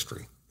criminal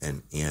history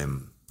and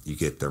you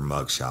get their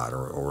mugshot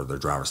or their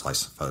driver's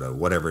license photo,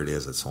 whatever it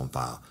is that's on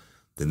file.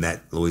 Then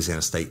that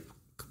Louisiana State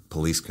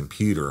Police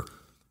computer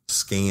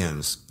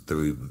scans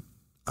through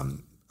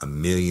a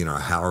million or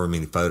however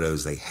many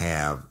photos they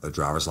have,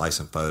 driver's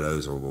license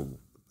photos or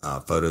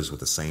photos with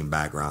the same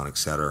background, et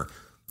cetera,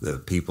 the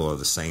people of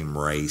the same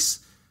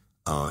race,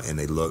 and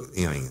they look,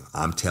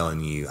 I'm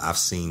telling you, I've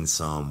seen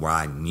some where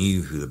I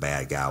knew who the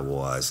bad guy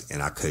was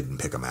and I couldn't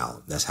pick them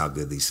out. That's how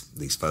good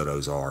these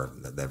photos are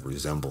that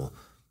resemble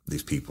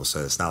these people. So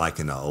it's not like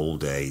in the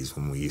old days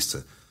when we used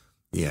to,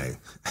 you know,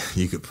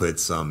 you could put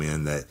some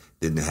in that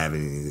didn't have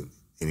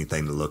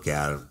anything to look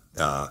at.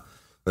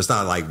 It's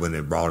not like when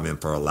they brought him in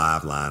for a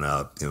live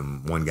lineup,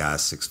 and one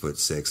guy's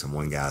 6'6" and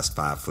one guy's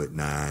 5'9",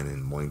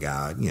 and one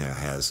guy, you know,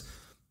 has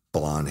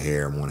blonde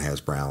hair and one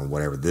has brown,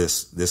 whatever.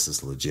 This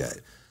is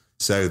legit.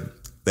 So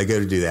they go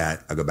to do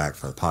that. I go back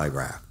for the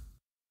polygraph.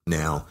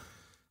 Now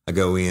I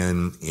go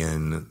in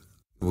and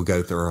we'll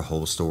go through her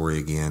whole story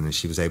again, and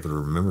she was able to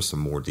remember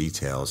some more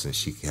details, and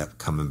she kept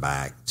coming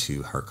back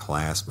to her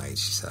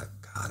classmates. She said,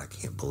 God, I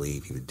can't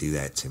believe he would do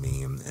that to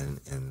me, and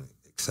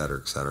et cetera,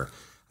 et cetera.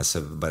 I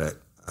said, but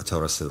I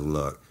told her, I said,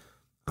 look,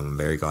 I'm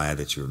very glad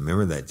that you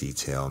remember that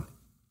detail,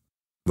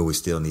 but we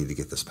still need to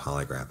get this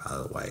polygraph out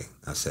of the way.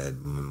 I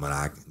said, when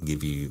I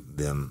give you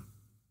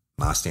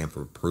my stamp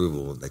of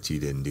approval that you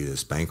didn't do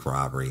this bank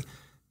robbery,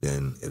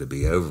 then it'll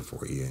be over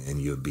for you,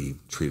 and you'll be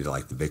treated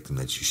like the victim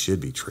that you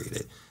should be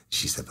treated.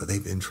 She said, but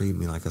they've been treating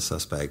me like a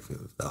suspect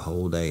the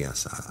whole day. I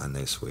said, I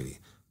know, sweetie,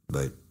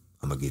 but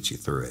I'm going to get you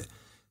through it.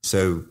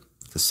 So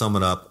to sum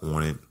it up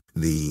on it,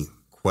 the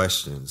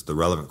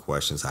relevant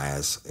questions I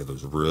asked, it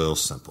was real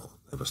simple.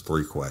 It was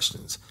 3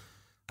 questions.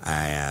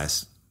 I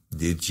asked,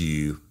 did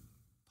you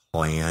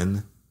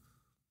plan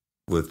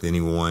with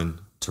anyone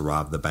to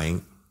rob the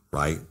bank,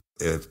 right?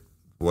 If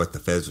what the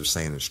feds are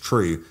saying is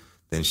true,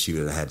 then she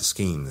would have had to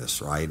scheme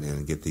this, right?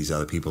 And get these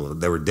other people.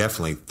 There were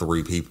definitely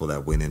 3 people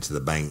that went into the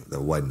bank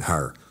that wasn't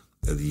her,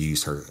 that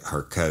used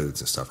her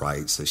codes and stuff,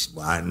 right? So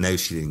I know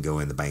she didn't go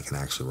in the bank and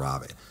actually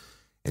rob it.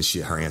 And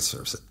her answer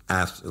was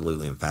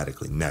absolutely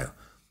emphatically no.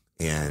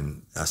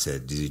 And I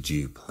said, did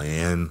you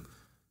plan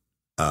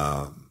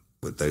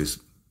with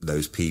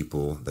those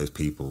people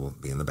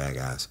being the bad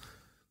guys,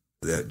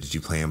 did you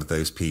plan with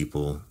those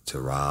people to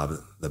rob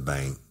the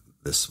bank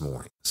this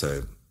morning?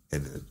 So,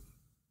 and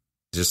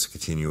just a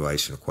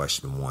continuation of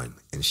question 1.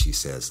 And she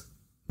says,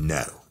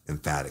 no,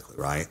 emphatically,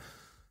 right?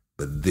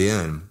 But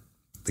then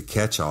the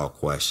catch-all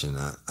question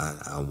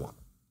I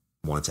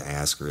want to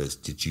ask her is,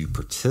 did you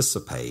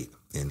participate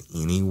in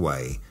any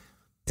way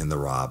in the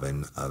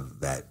robbing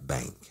of that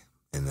bank?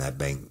 And that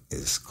bank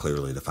is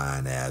clearly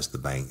defined as the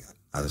bank.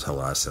 I told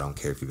her, I said, I don't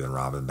care if you've been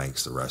robbing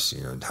banks the rest of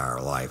your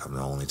entire life. I'm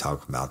only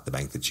talking about the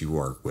bank that you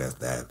work with,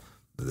 that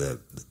the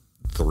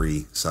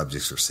 3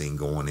 subjects are seen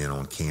going in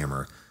on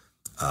camera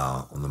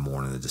on the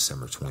morning of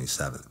December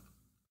 27th.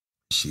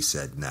 She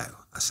said, no.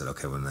 I said,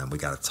 okay, well, then we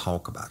got to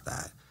talk about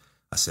that.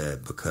 I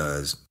said,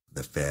 because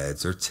the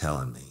feds are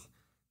telling me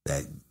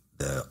that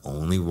the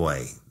only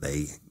way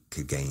they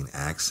could gain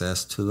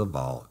access to the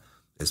vault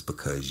is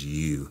because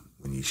you,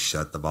 when you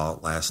shut the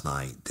vault last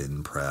night,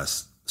 didn't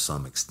press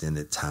some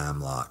extended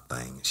time lock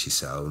thing. She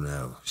said, oh,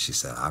 no. She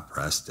said, I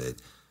pressed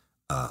it.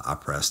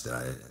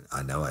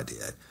 I know I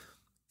did.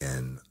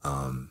 And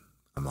I'm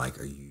like,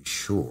 are you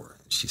sure?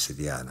 And she said,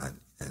 yeah.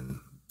 And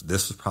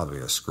this was probably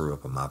a screw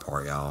up on my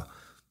part, y'all.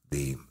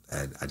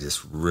 I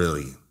just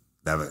really,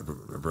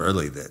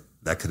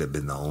 that could have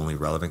been the only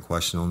relevant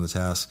question on the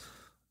test.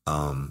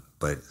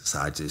 But so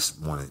I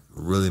just want to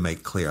really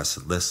make clear. I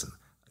said, listen,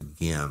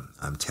 again,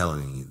 I'm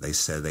telling you, they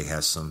said they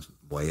have some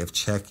way of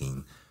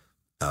checking,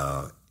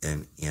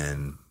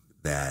 and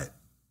that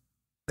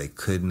they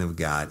couldn't have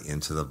got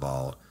into the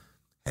vault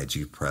had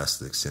you pressed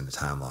the extended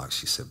time lock.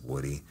 She said,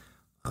 Woody,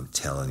 I'm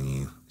telling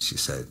you, she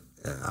said,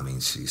 I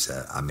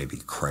may be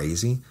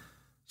crazy.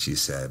 She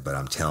said, but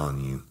I'm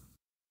telling you,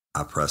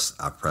 I pressed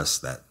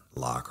that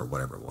lock or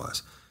whatever it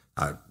was.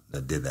 I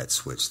did that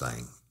switch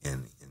thing.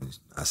 And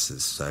I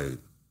said, so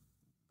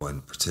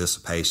when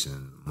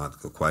participation, my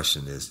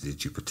question is,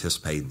 did you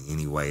participate in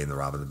any way in the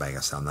robbing of the bank?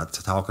 I said, I'm not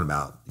talking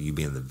about you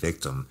being the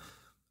victim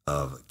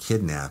of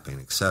kidnapping,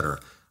 et cetera.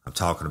 I'm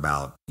talking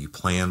about you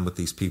planned with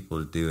these people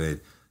to do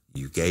it.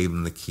 You gave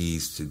them the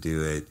keys to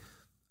do it.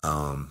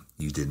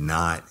 You did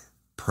not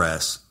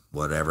press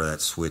whatever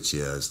that switch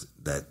is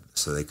that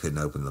so they couldn't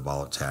open the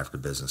vault after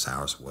business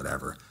hours or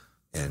whatever.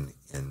 And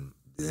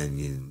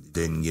you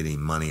didn't get any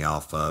money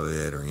off of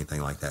it or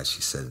anything like that.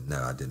 She said,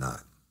 no, I did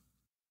not.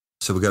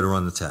 So we go to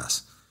run the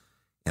test.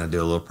 And I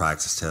do a little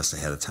practice test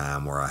ahead of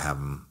time where I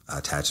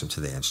attach them to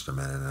the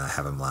instrument, and I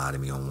have them lie to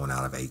me on 1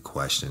 out of 8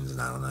 questions,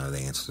 and I don't know the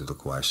answer to the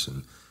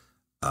question.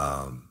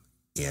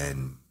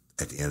 And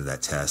at the end of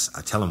that test,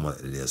 I tell them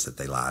what it is that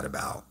they lied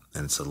about.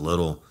 And it's a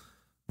little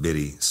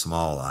bitty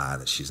small lie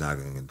that she's not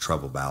going to get in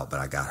trouble about, but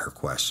I got her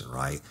question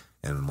right.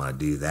 And when I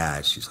do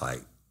that, she's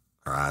like,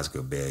 her eyes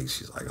go big.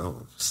 She's like,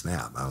 oh,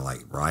 snap. I'm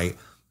like, right?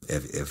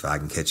 If I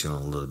can catch you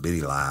on a little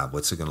bitty lie,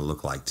 what's it going to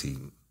look like to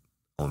you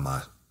on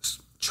my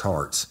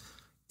charts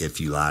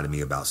if you lie to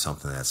me about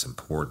something that's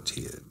important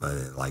to you?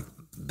 But like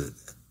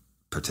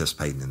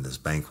participating in this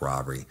bank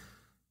robbery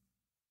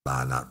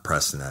by not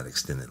pressing that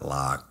extended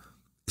lock,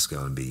 it's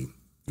going to be,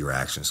 your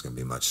action is going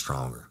to be much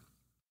stronger.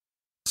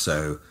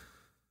 So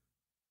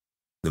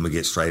then we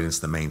get straight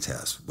into the main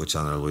test, which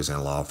under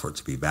Louisiana law, for it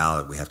to be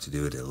valid, we have to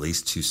do it at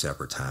least 2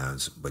 separate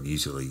times, but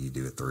usually you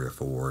do it 3 or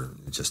 4,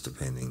 just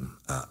depending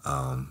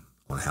on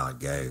how it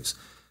goes.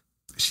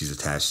 She's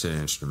attached to an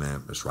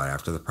instrument. It's right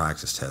after the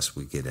practice test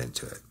we get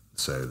into it.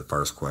 So the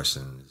first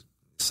question is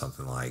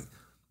something like,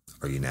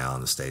 are you now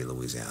in the state of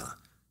Louisiana?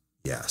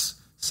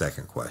 Yes.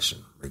 Second question,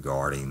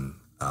 regarding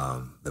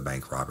the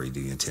bank robbery, do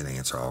you intend to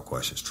answer all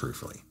questions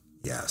truthfully?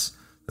 Yes.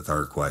 The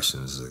third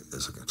question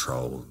is a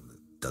control.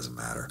 It doesn't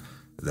matter.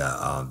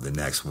 The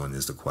next one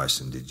is the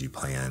question, did you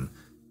plan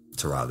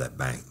to rob that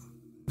bank?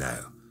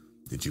 No.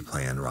 Did you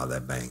plan to rob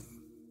that bank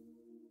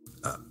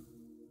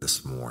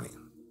this morning?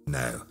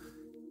 No.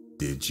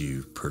 Did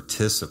you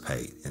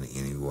participate in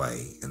any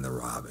way in the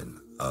robbing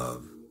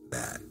of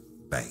that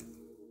bank?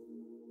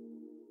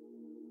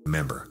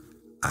 Remember,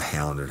 I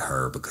hounded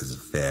her because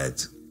the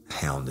feds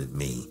hounded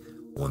me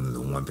on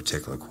the one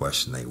particular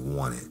question they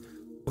wanted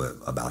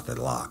about that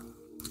lock.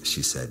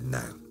 She said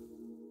no.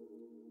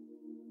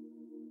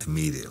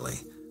 Immediately,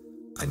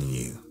 I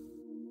knew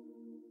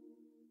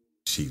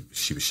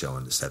she was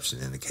showing deception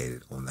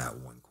indicated on that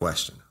one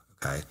question,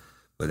 okay?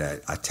 But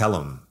I tell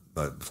them,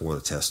 but before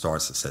the test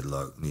starts, I said,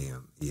 look,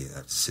 you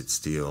have to sit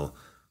still,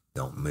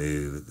 don't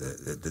move.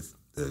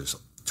 There's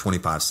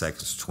 25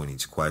 seconds between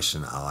each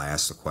question. I'll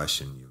ask the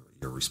question,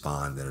 you'll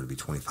respond, then it'll be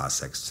 25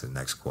 seconds to the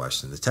next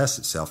question. The test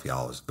itself,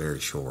 y'all, is very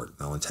short.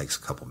 It only takes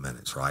a couple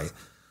minutes, right?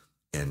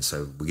 And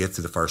so we get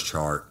to the first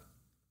chart,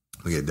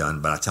 we get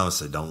done, but I tell them,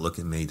 so don't look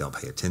at me, don't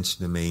pay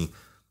attention to me.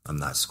 I'm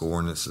not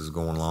scoring this is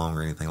going long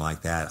or anything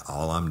like that.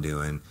 All I'm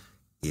doing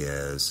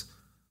is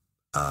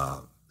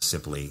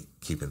simply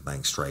keeping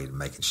things straight and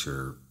making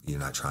sure you're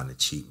not trying to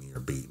cheat me or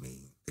beat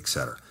me,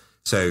 etc.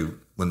 So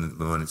when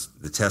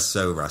the test's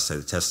over, I say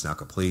the test is now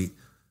complete.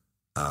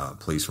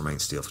 Please remain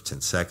still for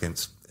 10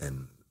 seconds.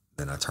 And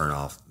then I turn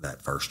off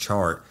that first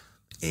chart.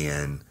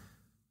 And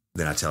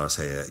then I tell her,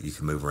 say, you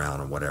can move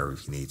around or whatever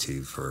if you need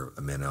to for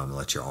a minute. I'm going to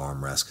let your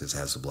arm rest because it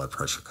has a blood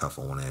pressure cuff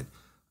on it.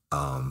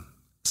 I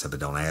said,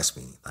 but don't ask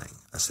me anything.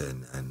 I said,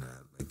 and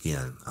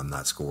again, I'm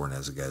not scoring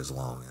as it goes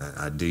along.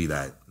 I do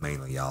that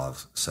mainly, y'all,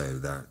 so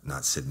they're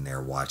not sitting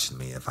there watching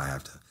me. If I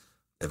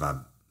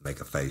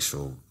make a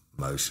facial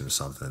motion or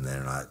something,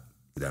 they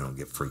don't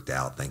get freaked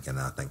out thinking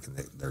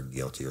that they're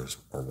guilty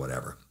or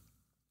whatever.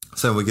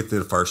 So we get through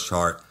the first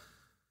chart,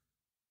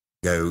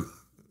 go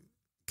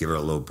give her a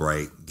little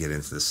break, get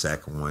into the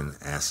second one,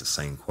 ask the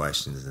same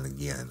questions. And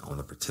again, on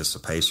the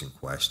participation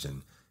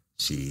question,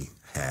 she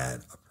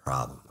had a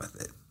problem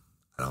with it.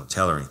 I don't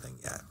tell her anything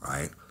yet,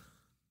 right?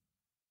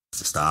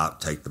 To stop,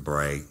 take the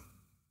break,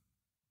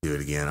 do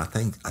it again. I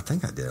think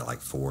I did it like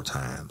 4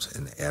 times,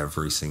 and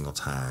every single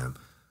time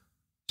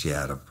she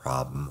had a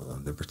problem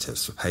on the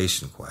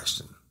participation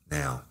question.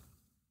 Now,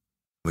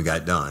 we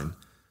got done.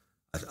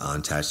 I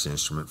unattached the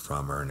instrument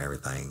from her and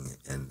everything,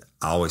 and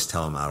I always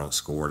tell them I don't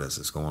score it as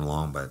it's going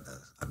along, but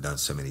I've done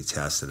so many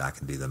tests that I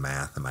can do the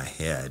math in my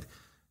head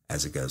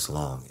as it goes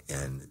along.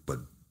 And what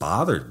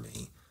bothered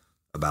me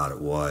about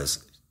it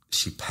was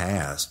she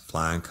passed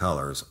flying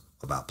colors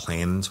about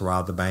planning to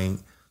rob the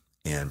bank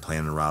and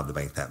planning to rob the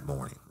bank that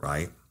morning,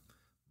 right?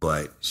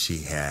 But she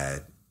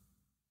had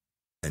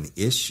an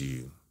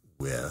issue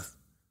with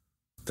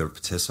the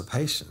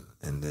participation.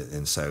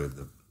 And so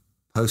the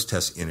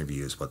post-test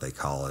interview is what they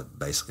call it,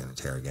 basically an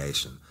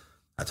interrogation.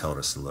 I told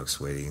her, I said, look,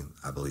 sweetie,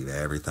 I believe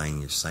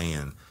everything you're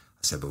saying.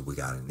 I said, but we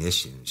got an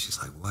issue. And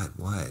she's like, what?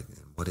 And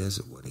what is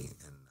it, Woody?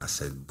 And I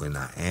said, when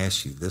I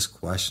asked you this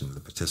question, the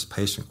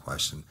participation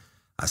question,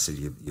 I said,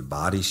 your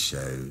body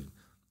showed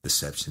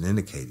deception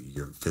indicated.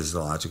 Your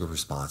physiological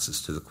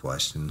responses to the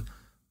question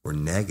were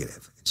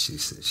negative. And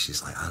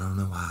she's like, I don't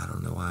know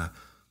why.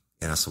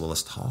 And I said, well,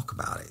 let's talk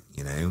about it,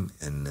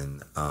 And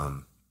then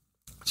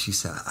she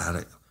said,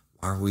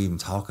 why are we even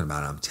talking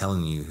about it? I'm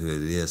telling you who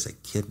it is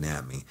that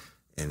kidnapped me.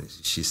 And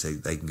she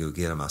said, they can go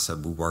get him. I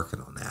said, we're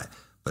working on that.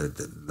 But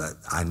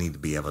I need to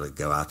be able to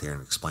go out there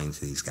and explain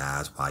to these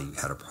guys why you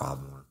had a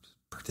problem with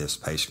the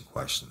participation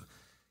question.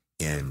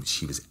 And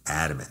she was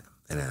adamant.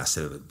 And then I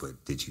said,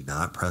 but did you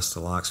not press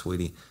the lock,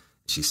 sweetie?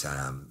 She said,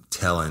 I'm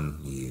telling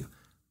you,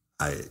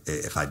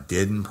 if I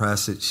didn't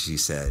press it, she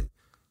said,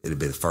 it'd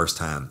be the first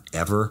time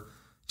ever.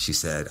 She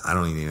said, I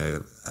don't even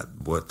know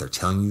what they're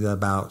telling you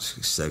about.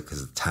 She said,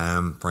 because the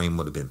time frame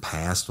would have been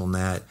passed on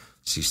that.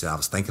 She said, I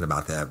was thinking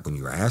about that when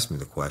you were asking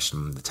me the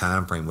question. The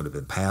time frame would have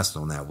been passed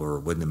on that where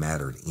it wouldn't have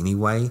mattered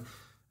anyway.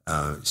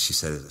 She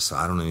said, so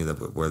I don't know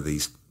where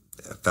these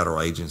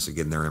federal agents are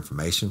getting their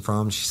information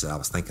from. She said, I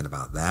was thinking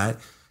about that.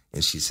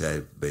 And she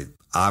said, but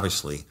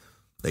obviously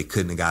they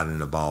couldn't have gotten in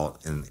the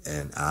vault. And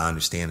I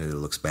understand that it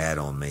looks bad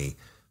on me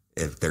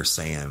if they're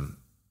saying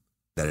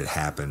that it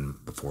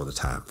happened before the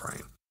time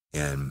frame.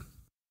 And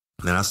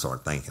then I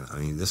started thinking,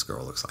 this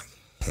girl looks like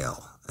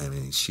hell.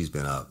 She's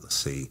been up, let's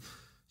see,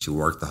 she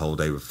worked the whole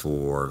day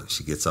before.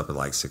 She gets up at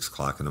like 6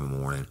 o'clock in the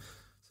morning.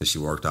 So she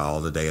worked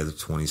all the day of the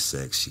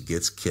 26th. She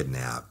gets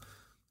kidnapped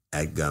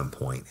at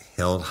gunpoint,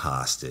 held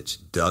hostage,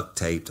 duct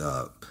taped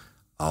up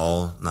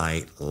all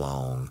night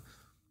long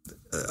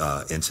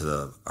into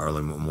the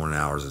early morning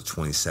hours of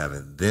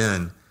 27th.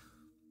 Then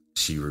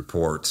she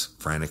reports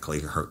frantically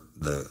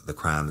the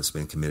crime that's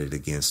been committed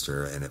against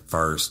her. And at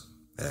first,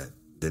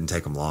 Didn't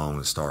take them long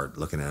to start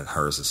looking at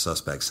her as a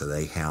suspect, so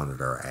they hounded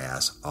her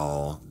ass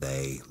all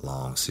day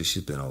long. So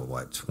she's been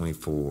over,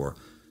 24,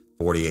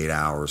 48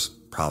 hours,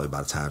 probably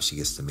by the time she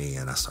gets to me,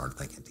 and I started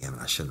thinking, damn it,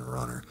 I shouldn't have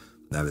run her.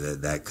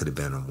 That could have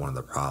been one of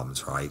the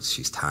problems, right?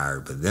 She's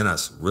tired. But then I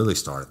really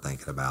started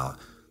thinking about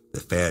the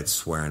feds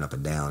swearing up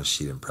and down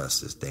she didn't press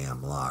this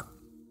damn lock.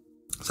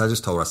 So I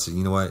just told her, I said,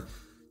 you know what,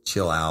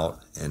 chill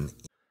out. And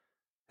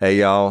hey,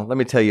 y'all, let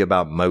me tell you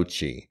about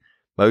Mochi.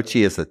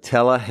 Mochi is a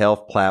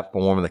telehealth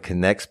platform that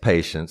connects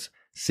patients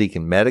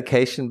seeking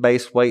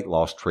medication-based weight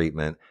loss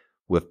treatment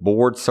with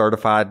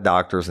board-certified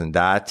doctors and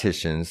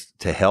dietitians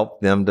to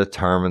help them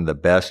determine the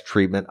best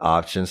treatment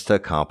options to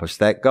accomplish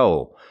that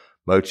goal.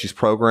 Mochi's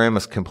program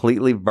is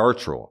completely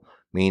virtual,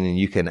 meaning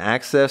you can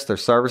access their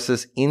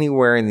services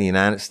anywhere in the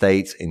United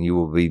States and you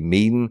will be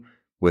meeting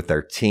with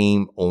their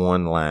team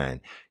online.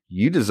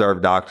 You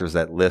deserve doctors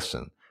that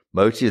listen.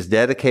 Mochi is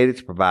dedicated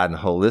to providing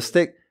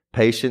holistic,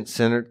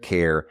 patient-centered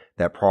care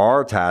that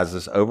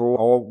prioritizes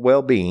overall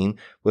well-being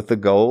with the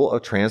goal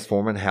of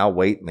transforming how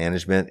weight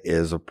management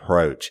is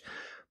approached.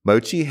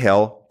 Mochi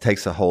Health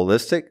takes a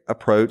holistic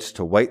approach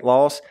to weight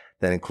loss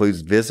that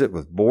includes visit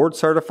with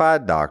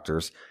board-certified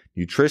doctors,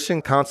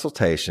 nutrition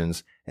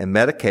consultations, and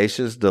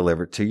medications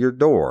delivered to your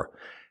door.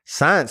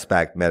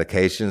 Science-backed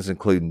medications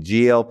including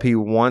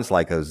GLP-1s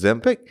like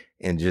Ozempic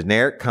and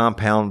generic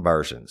compound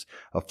versions,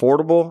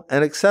 affordable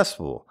and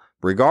accessible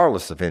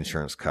regardless of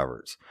insurance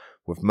coverage.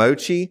 With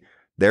Mochi,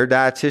 their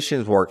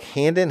dietitians work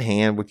hand in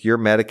hand with your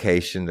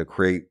medication to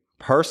create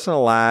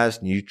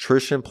personalized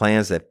nutrition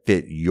plans that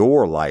fit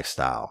your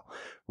lifestyle.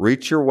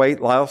 Reach your weight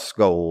loss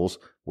goals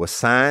with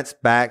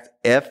science-backed,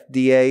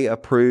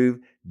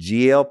 FDA-approved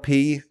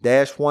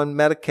GLP-1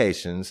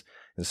 medications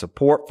and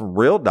support from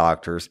real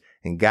doctors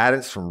and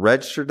guidance from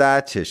registered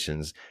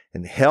dietitians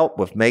and help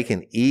with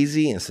making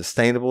easy and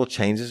sustainable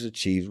changes to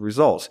achieve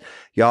results.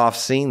 Y'all have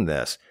seen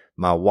this.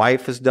 My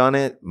wife has done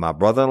it. My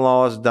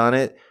brother-in-law has done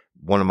it.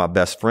 One of my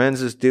best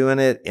friends is doing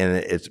it, and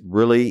it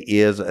really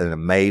is an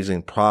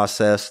amazing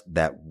process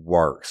that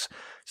works.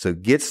 So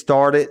get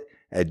started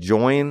at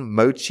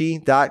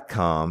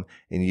joinmochi.com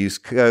and use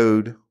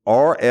code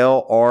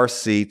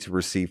RLRC to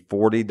receive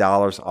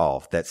 $40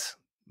 off. That's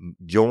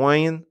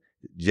join,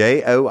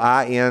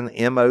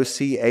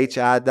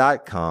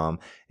 JOINMOCHI.com,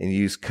 and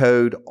use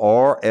code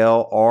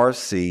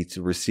RLRC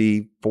to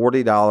receive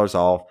 $40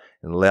 off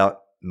and let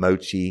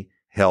Mochi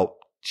help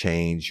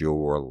change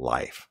your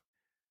life.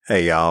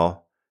 Hey,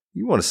 y'all,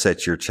 you want to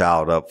set your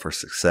child up for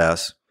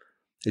success?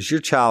 Is your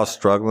child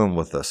struggling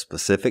with a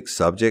specific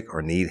subject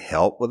or need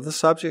help with the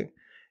subject?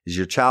 Is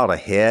your child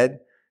ahead,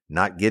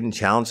 not getting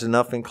challenged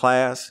enough in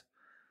class?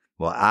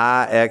 Well,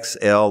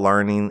 IXL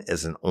Learning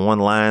is an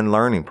online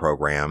learning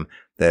program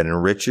that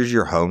enriches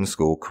your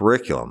homeschool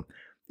curriculum.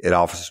 It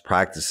offers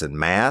practice in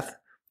math,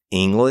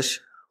 English,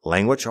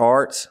 language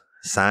arts,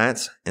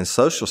 science, and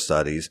social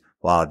studies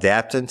while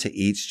adapting to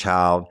each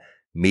child,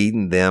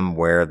 meeting them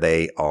where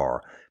they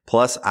are.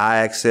 Plus,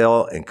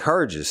 IXL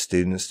encourages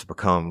students to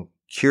become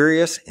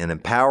curious and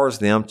empowers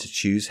them to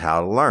choose how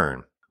to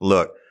learn.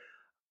 Look,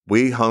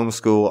 we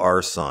homeschool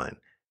our son.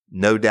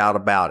 No doubt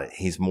about it.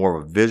 He's more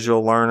of a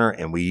visual learner,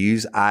 and we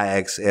use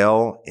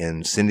IXL,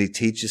 and Cindy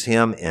teaches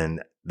him,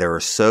 and there are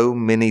so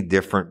many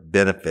different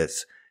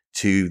benefits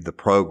to the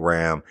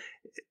program.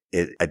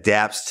 It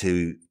adapts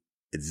to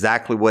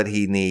exactly what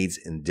he needs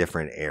in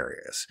different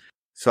areas.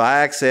 So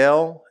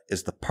IXL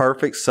is the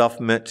perfect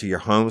supplement to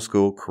your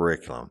homeschool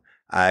curriculum.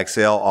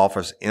 IXL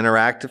offers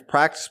interactive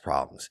practice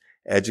problems,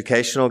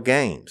 educational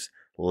games,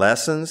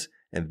 lessons,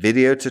 and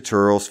video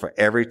tutorials for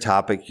every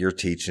topic you're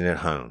teaching at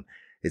home.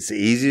 It's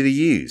easy to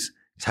use,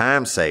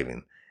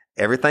 time-saving.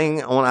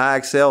 Everything on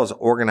IXL is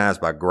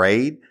organized by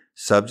grade,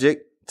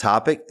 subject,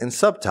 topic, and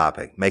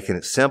subtopic, making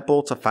it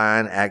simple to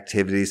find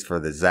activities for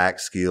the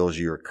exact skills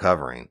you're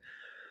covering.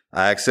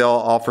 IXL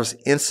offers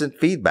instant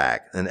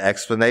feedback and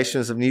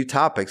explanations of new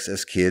topics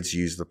as kids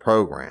use the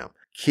program.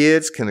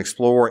 Kids can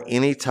explore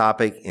any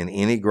topic in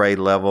any grade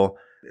level.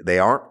 They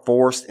aren't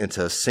forced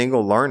into a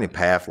single learning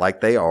path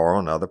like they are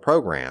on other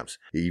programs.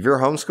 If you're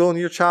homeschooling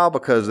your child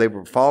because they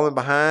were falling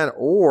behind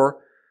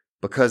or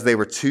because they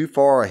were too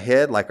far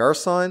ahead like our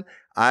son,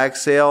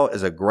 IXL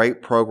is a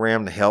great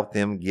program to help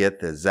them get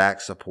the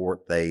exact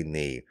support they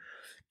need.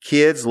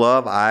 Kids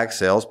love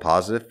IXL's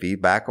positive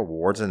feedback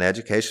awards and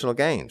educational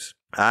games.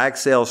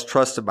 IXL is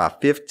trusted by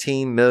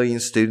 15 million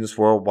students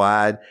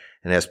worldwide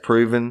and has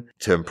proven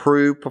to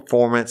improve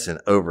performance in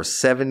over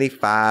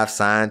 75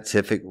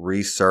 scientific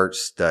research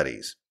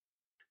studies.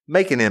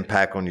 Make an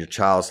impact on your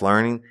child's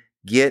learning.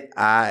 Get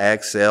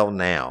IXL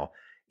now.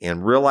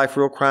 And Real Life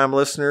Real Crime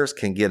listeners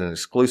can get an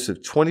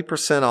exclusive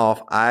 20%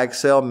 off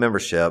IXL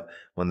membership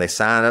when they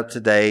sign up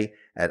today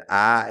at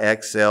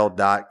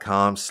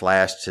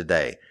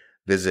IXL.com/today.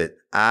 Visit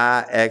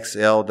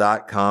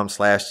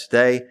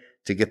IXL.com/today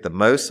to get the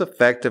most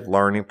effective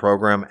learning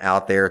program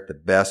out there at the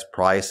best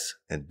price.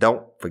 And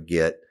don't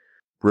forget,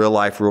 Real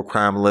Life Real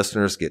Crime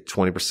listeners get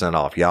 20%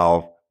 off.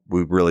 Y'all,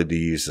 we really do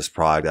use this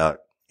product,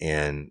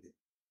 and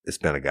it's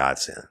been a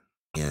godsend.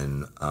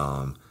 And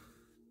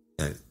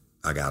And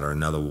I got her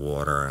another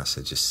water, and I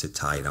said, just sit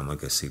tight. I'm going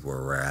to go see where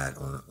we're at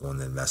on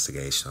the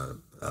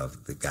investigation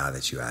of the guy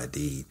that you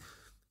ID'd.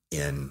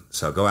 And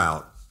so I go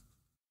out,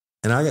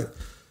 and I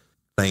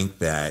think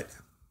that,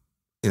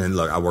 and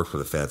look, I work for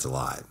the feds a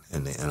lot,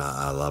 and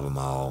I love them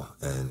all,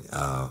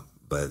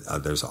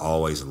 but there's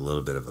always a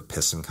little bit of a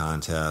pissing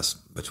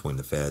contest between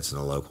the feds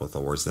and the local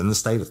authorities and the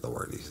state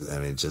authorities,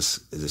 and it's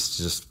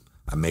just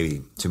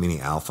maybe too many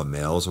alpha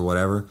males or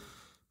whatever.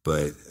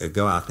 But I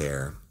go out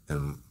there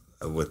and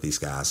with these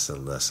guys, said,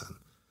 listen,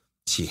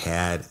 she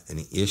had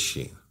an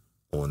issue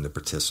on the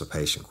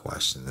participation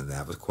question, and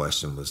that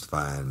question was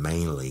defined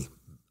mainly,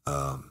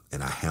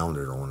 and I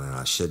hounded her on it, and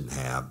I shouldn't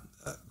have,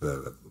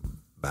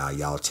 by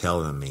y'all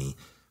telling me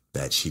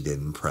that she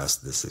didn't press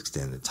this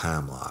extended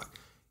time lock.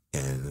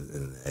 And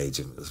the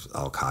agent was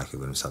all cocky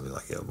with himself. He's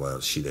like, yeah,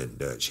 well, she didn't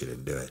do it. She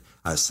didn't do it.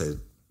 I said,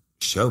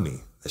 show me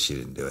that she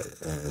didn't do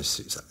it.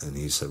 And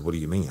he said, what do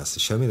you mean? I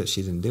said, show me that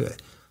she didn't do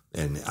it.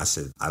 And I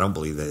said, I don't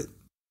believe that.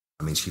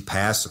 I mean, she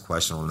passed the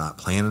question on not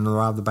planning to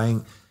rob the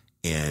bank,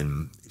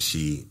 and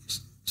she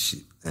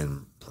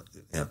planning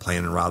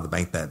to rob the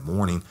bank that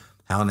morning.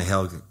 How in the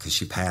hell could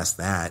she pass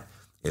that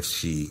if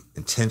she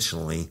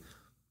intentionally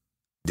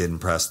didn't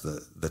press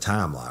the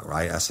time lock,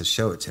 right? I said,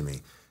 show it to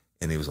me.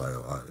 And he was like,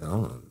 I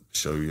don't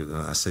show you. And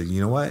I said, you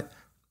know what?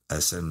 I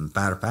said,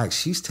 matter of fact,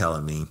 she's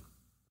telling me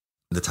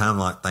the time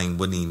lock thing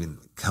wouldn't even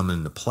come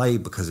into play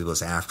because it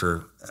was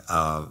after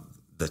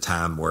the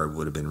time where it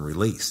would have been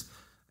released.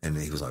 And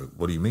he was like,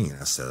 what do you mean?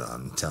 I said,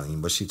 I'm telling you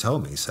what she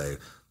told me. So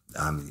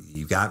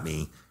you got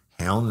me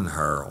hounding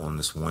her on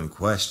this one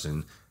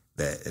question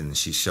and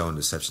she's showing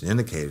deception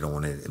indicated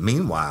on it. And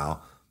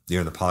meanwhile,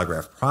 during the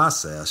polygraph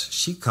process,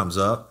 she comes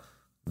up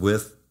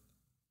with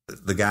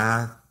the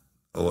guy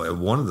or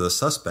one of the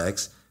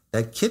suspects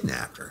that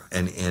kidnapped her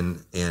and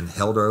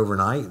held her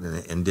overnight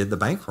and did the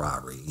bank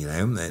robbery,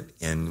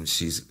 and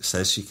she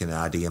says she can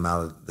ID him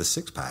out of the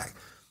 6-pack.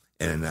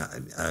 And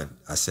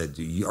I said,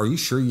 are you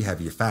sure you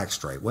have your facts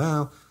straight?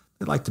 Well,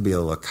 they like to be a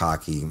little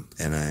cocky,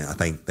 and I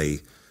think they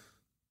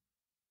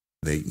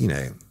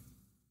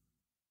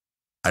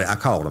I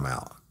called them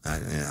out.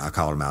 I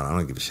called them out. I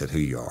don't give a shit who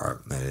you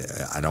are.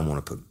 I don't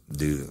want to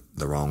do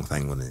the wrong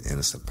thing with an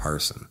innocent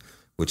person,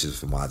 which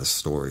is why the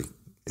story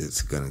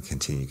is going to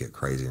continue to get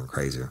crazier and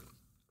crazier.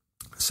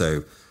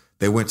 So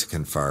they went to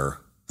confer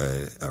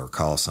or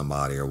call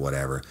somebody or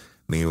whatever.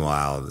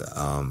 Meanwhile,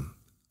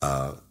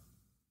 the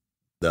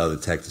other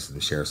detectives in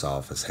the sheriff's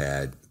office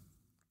had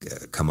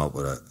come up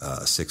with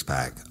a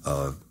 6-pack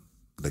of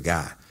the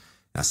guy.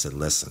 And I said,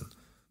 listen,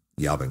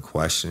 y'all been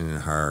questioning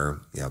her.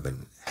 Y'all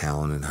been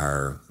hounding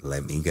her.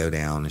 Let me go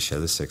down and show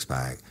the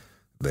 6-pack.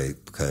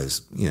 But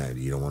because, you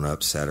don't want to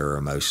upset her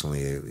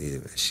emotionally.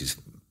 She's,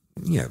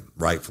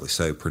 rightfully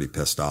so, pretty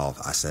pissed off.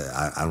 I said,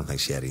 I don't think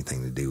she had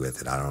anything to do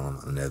with it. I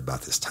don't know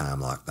about this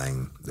time lock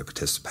thing, the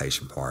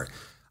participation part.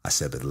 I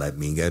said, but let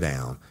me go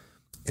down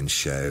and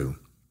show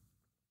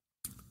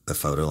the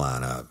photo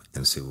lineup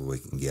and see what we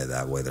can get.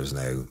 That way there's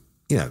no,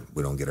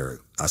 we don't get her.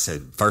 I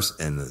said first,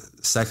 and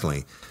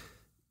secondly,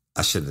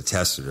 I shouldn't have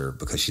tested her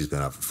because she's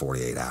been up for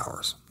 48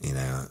 hours,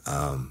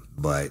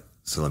 but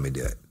so let me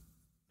do it.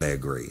 They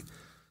agreed.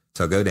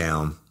 So I go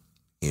down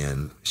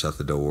and shut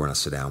the door and I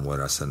sit down with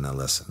her. I said, now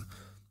listen,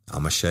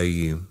 I'm going to show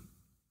you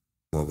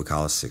what we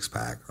call a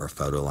 6-pack or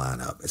photo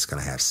lineup. It's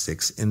going to have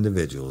 6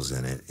 individuals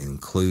in it,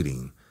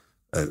 including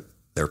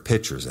their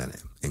pictures in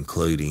it,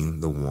 including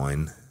the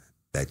one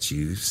that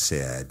you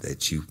said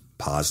that you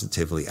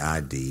positively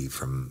ID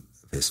from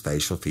his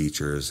facial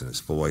features and his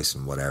voice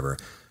and whatever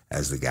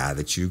as the guy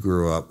that you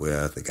grew up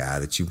with, the guy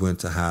that you went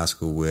to high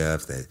school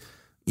with,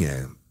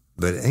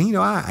 but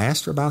I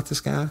asked her about this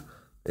guy.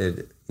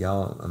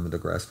 Y'all, I'm going to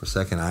digress for a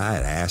second. I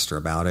had asked her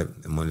about it,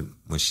 and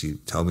when she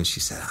told me, she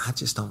said, I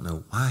just don't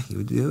know why he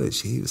would do it.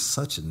 He was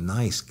such a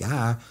nice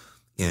guy,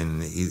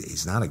 and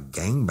he's not a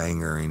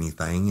gangbanger or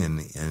anything,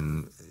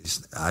 and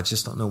I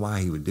just don't know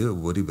why he would do it,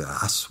 would he? But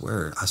I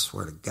swear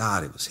to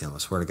God it was him. I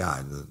swear to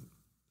God.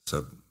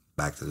 So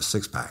back to the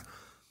 6-pack.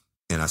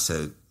 And I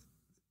said,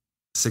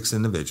 6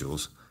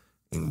 individuals,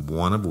 and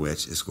one of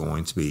which is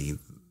going to be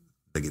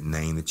the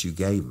name that you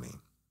gave me.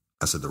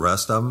 I said, the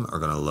rest of them are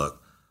going to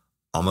look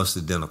almost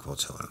identical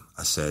to him.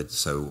 I said,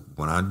 so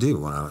when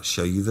I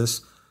show you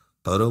this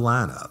photo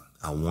lineup,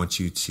 I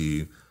want you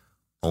to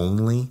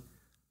only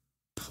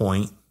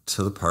point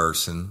to the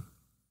person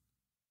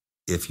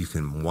if you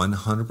can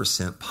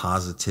 100%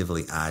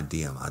 positively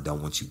ID them. I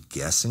don't want you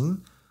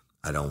guessing.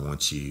 I don't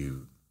want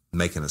you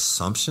making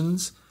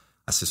assumptions.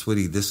 I said,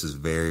 sweetie, this is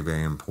very,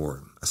 very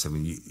important. I said,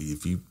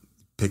 if you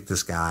pick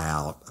this guy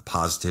out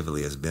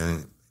positively as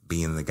being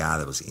the guy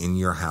that was in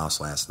your house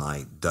last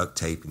night, duct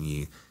taping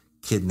you,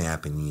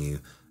 kidnapping you,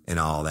 and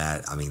all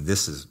that, I mean,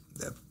 this is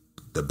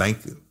the bank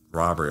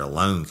robbery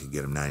alone could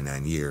get him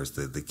 99 years.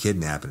 The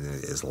kidnapping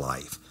is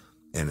life.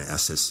 And I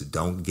said, so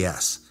don't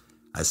guess.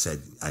 I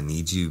said, I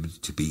need you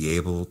to be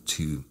able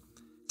to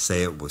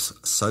say it with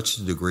such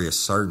a degree of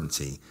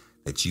certainty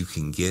that you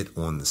can get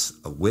on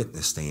a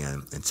witness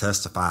stand and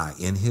testify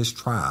in his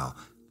trial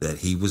that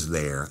he was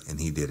there and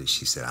he did it.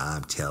 She said,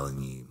 I'm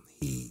telling you,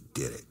 he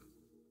did it.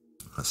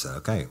 I said,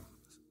 okay.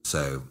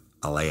 So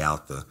I lay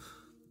out the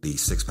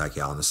 6-pack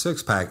out. And the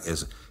 6-pack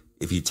is,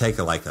 if you take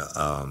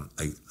a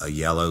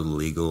yellow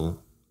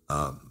legal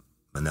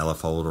manila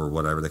folder or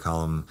whatever they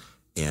call them,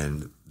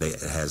 and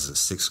it has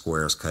 6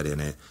 squares cut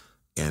in it.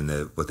 And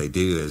what they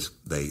do is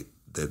the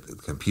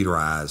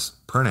computerized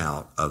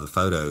printout of the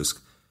photos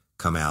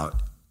come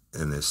out,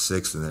 and there's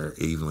 6 and they're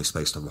evenly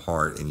spaced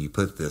apart. And you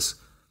put this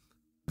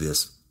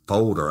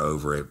folder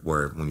over it,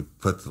 where when you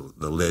put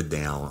the lid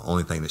down, the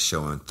only thing that's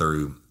showing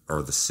through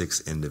are the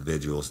 6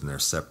 individuals, and they're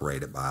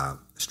separated by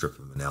a strip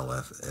of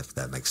manila, if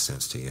that makes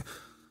sense to you.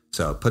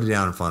 So I put it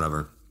down in front of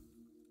her.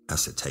 I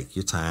said, take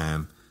your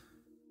time.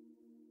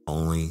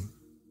 Only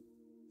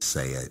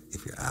say it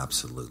if you're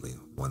absolutely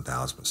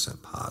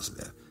 1,000%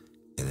 positive.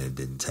 And it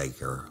didn't take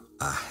her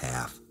a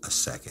half a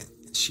second.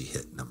 And she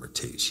hit number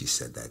 2. She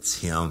said, that's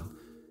him.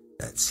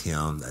 That's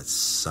him. That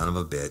son of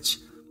a bitch.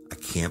 I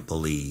can't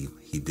believe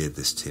he did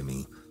this to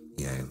me.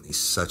 You know, he's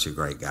such a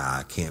great guy.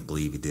 I can't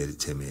believe he did it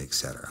to me,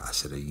 etc. I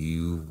said, are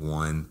you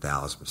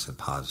 1,000%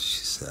 positive?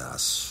 She said, I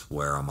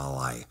swear on my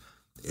life,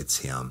 it's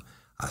him.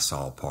 I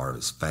saw a part of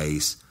his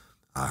face.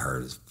 I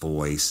heard his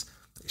voice.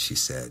 She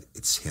said,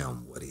 it's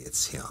him, Woody.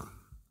 It's him.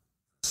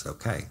 I said,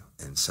 okay.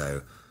 And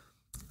so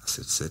I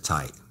said, sit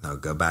tight. Now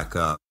go back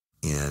up.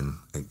 And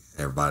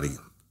everybody,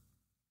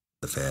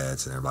 the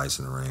feds and everybody's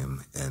in the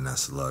room. And I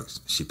said, look,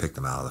 she picked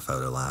them out of the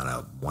photo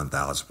lineup,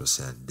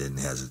 1,000%, didn't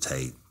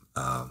hesitate.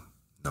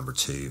 Number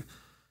 2.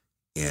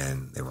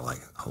 And they were like,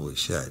 holy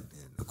shit.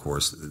 And of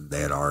course,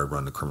 they had already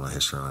run the criminal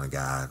history on a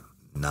guy,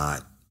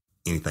 not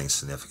anything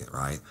significant,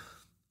 right?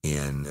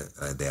 And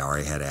they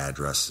already had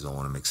addresses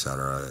on him, et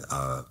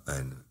cetera,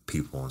 and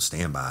people on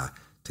standby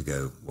to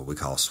go what we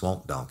call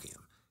swamp donkey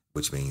him,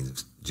 which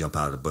means jump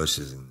out of the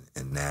bushes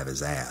and nab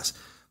his ass.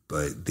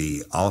 But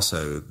they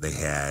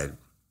had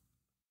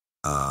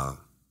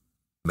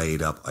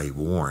made up a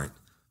warrant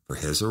for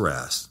his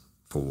arrest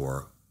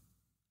for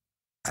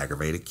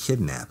aggravated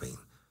kidnapping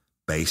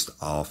based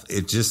off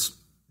it, just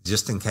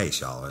in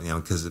case, y'all, you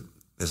know, because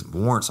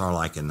warrants are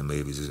like in the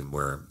movies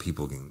where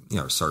people can, you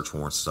know, search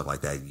warrants and stuff like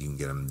that. You can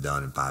get them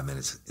done in 5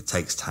 minutes. It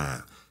takes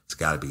time. It's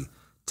got to be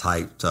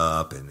typed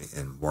up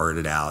and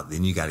worded out.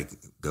 Then you got to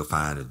go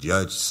find a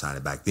judge to sign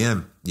it. Back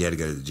then, you had to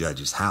go to the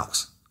judge's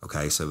house.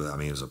 Okay, so I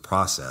mean, it was a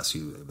process.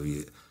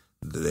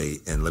 They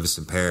in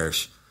Livingston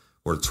Parish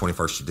or the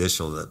 21st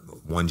Judicial, that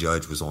one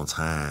judge was on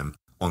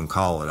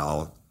call at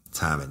all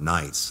time at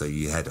night. So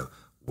you had to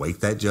wake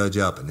that judge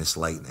up, and it's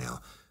late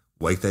now.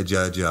 Wake that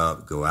judge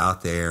up, go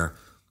out there,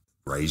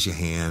 raise your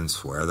hand,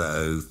 swear the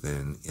oath,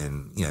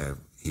 and you know,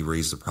 he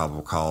reads the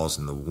probable cause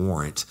and the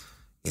warrant,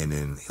 and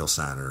then he'll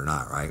sign it or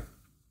not, right?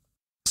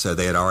 So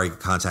they had already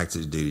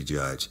contacted the duty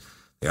judge.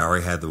 They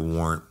already had the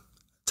warrant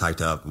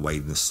typed up and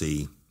waiting to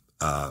see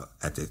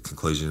at the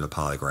conclusion of the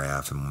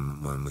polygraph,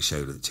 and when we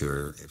showed it to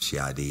her, if she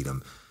ID'd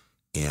him.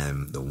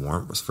 And the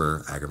warrant was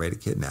for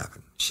aggravated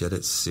kidnapping. Shit,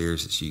 it's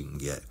serious as you can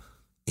get.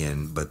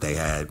 But they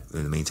had,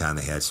 in the meantime,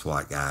 they had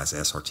SWAT guys,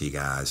 SRT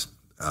guys,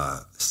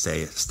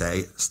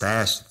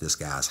 stashed at this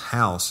guy's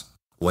house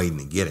waiting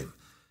to get him.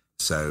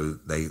 So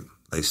they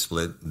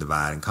split,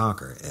 divide, and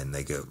conquer. And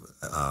they go,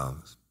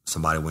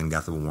 somebody went and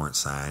got the warrant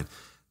signed.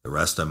 The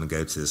rest of them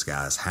go to this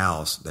guy's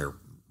house. They're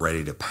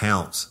ready to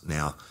pounce.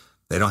 Now,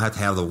 they don't have to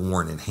have the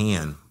warrant in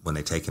hand when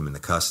they take him into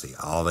custody.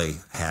 All they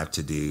have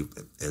to do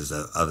is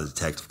the other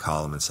detective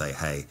call him and say,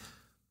 hey,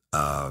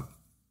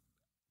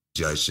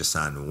 judge just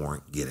signed the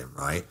warrant, get him,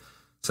 right?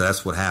 So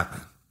that's what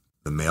happened.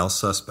 The male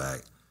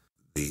suspect,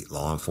 the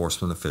law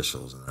enforcement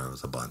officials, and there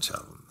was a bunch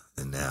of them,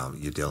 and now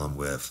you're dealing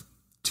with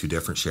 2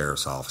 different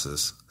sheriff's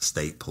offices,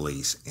 state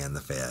police, and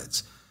the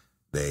feds.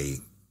 They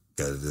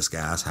go to this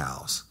guy's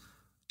house,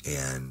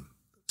 and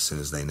as soon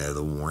as they know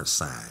the warrant's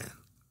signed,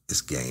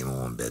 it's game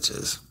on,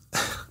 bitches.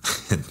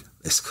 And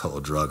they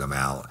drug him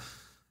out,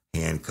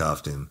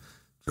 handcuffed him,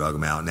 drug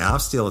him out. Now I'm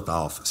still at the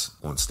office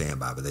on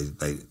standby, but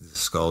they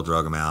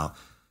drug him out,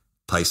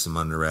 placed him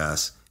under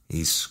arrest.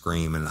 He's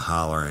screaming and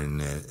hollering,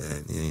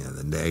 and you know,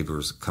 the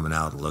neighbors coming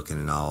out looking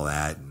and all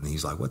that. And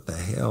he's like, what the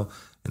hell?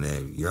 And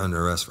then, you're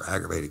under arrest for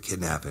aggravated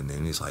kidnapping.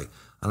 And he's like,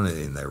 I don't know.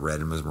 And they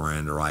read him his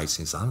Miranda rights.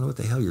 And he's like, I don't know what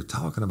the hell you're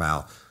talking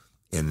about.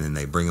 And then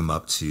they bring him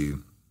up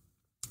to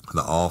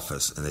the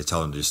office, and they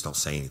tell him, just don't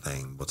say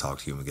anything. We'll talk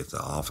to you when we get to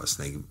the office.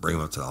 And they bring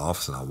him up to the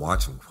office, and I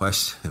watch him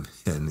question him.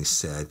 And he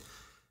said,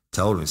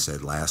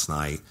 last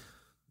night,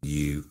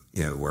 you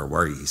know, where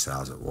were you? He said, I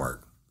was at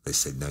work. They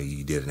said, no,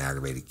 you did an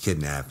aggravated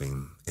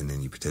kidnapping, and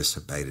then you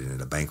participated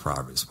in a bank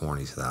robbery this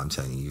morning. He said, I'm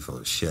telling you, you full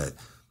of shit.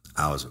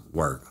 I was at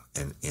work.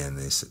 And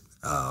they said,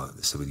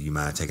 would you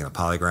mind taking a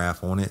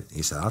polygraph on it?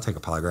 He said, I'll take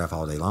a polygraph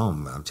all day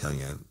long. But I'm telling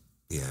you,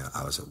 yeah,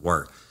 I was at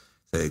work.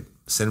 So they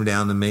sent him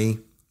down to me,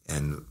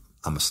 and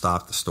I'm going to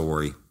stop the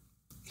story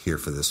here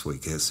for this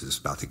week. It's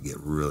just about to get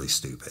really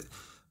stupid.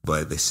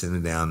 But they sent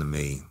it down to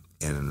me,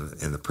 and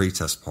in the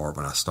pretest part,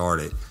 when I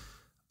started,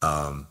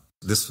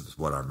 this is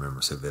what I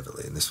remember so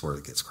vividly, and this is where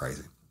it gets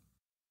crazy.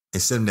 They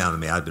sent him down to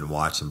me. I'd been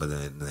watching, but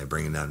then they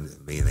bring him down to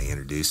me and they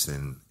introduced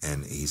him.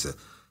 And he's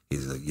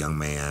a young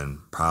man,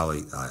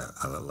 probably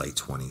late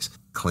 20s,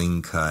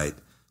 clean cut.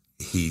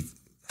 He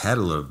had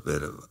a little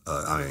bit of,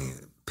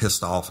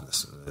 pissed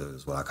offness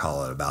is what I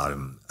call it about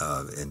him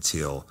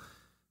until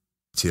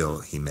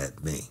he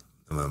met me.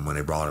 When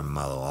they brought him in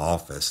my little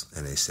office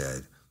and they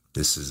said,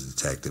 "This is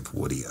Detective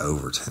Woody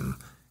Overton.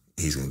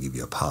 He's going to give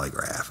you a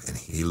polygraph." And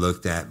he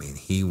looked at me and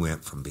he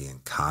went from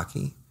being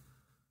cocky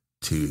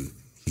to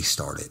he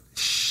started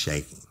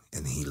shaking,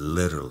 and he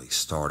literally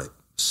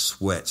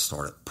sweat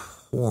started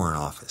pouring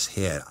off his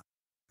head.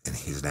 And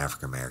he's an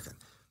African American.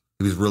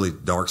 He was really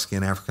dark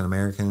skinned African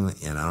American,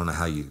 and I don't know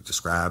how you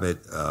describe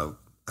it.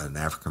 An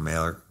African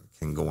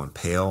American going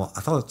pale.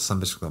 I thought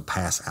somebody was going to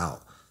pass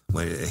out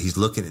when he's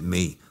looking at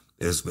me.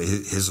 His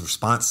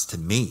response to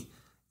me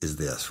is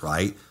this,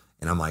 right?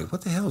 And I'm like,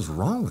 what the hell is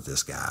wrong with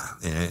this guy?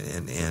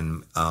 And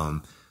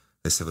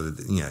they said, well,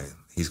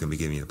 he's going to be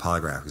giving you the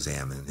polygraph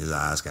exam. And his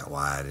eyes got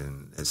wide.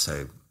 And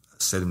so I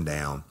sit him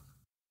down,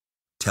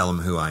 tell him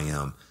who I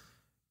am,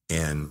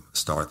 and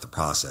start the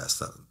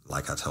process.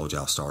 Like I told you,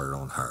 I started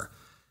on her.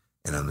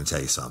 And I'm going to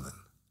tell you something.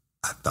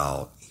 I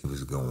thought he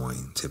was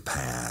going to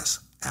pass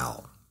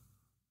out.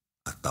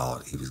 I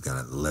thought he was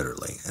going to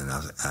literally. And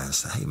I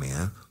said, "Hey,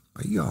 man,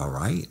 are you all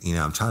right?"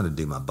 I'm trying to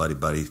do my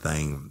buddy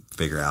thing,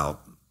 figure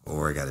out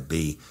where I got to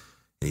be.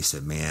 And he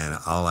said, "Man,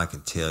 all I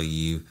can tell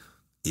you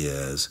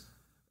is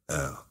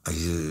I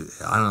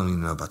don't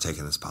even know about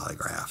taking this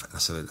polygraph." And I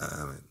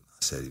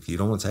said, "If you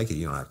don't want to take it,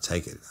 you don't have to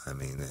take it."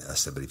 I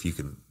said, "But if you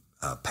can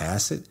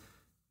pass it,"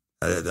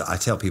 I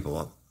tell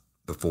people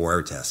before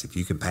every test, if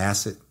you can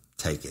pass it,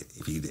 take it.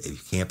 If you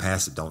can't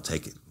pass it, don't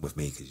take it with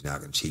me, because you're not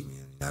going to cheat me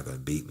and you're not going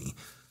to beat me.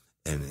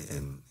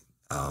 And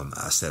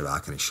I said, "I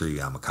can assure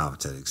you I'm a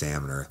competent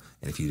examiner,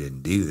 and if you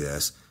didn't do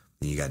this,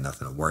 then you got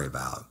nothing to worry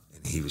about."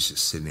 And he was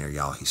just sitting there,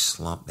 y'all. He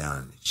slumped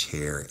down in the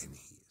chair, and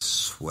he's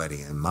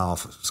sweating, and my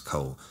office was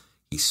cold.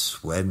 He's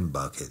sweating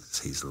buckets.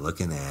 He's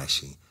looking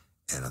ashy,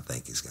 and I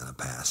think he's going to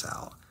pass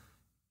out.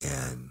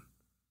 And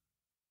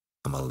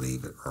I'm going to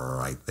leave it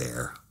right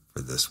there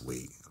for this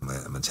week. I'm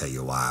going to tell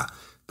you why.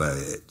 But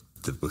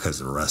because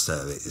the rest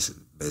of it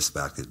is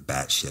about this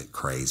batshit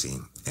crazy.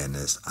 And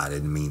I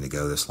didn't mean to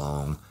go this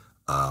long.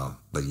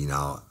 But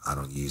I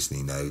don't use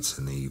any notes,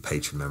 and the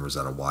Patreon members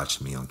that are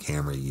watching me on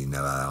camera,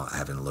 I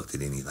haven't looked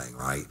at anything,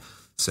 right?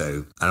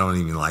 So I don't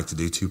even like to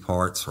do two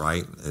parts,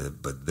 right?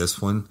 But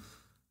this one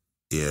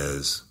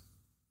is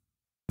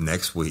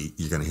next week.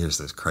 You're going to hear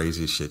the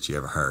craziest shit you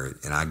ever heard.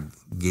 And I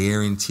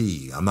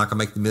guarantee you, I'm not going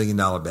to make the $1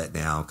 million bet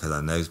now, because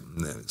I know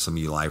some of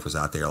you lifers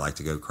out there like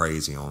to go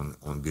crazy on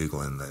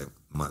Googling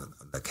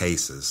the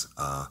cases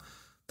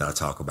that I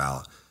talk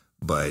about,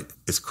 but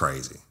it's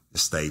crazy.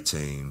 Just stay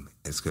tuned.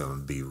 It's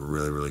going to be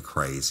really, really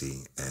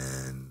crazy,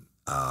 and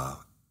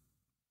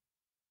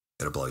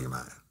it'll blow your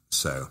mind.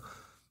 So,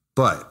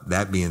 but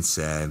that being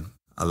said,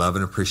 I love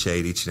and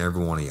appreciate each and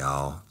every one of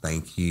y'all.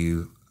 Thank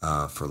you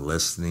for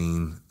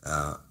listening.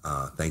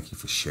 Thank you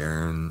for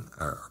sharing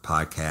our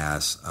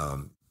podcast.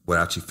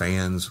 Without you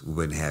fans, we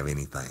wouldn't have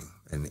anything.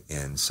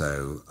 And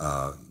so,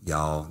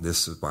 y'all,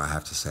 this is where I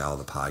have to say all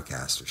the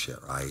podcaster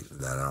shit, right,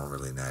 that I don't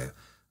really know.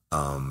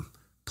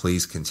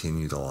 Please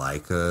continue to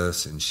like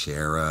us and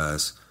share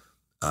us.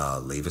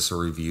 Leave us a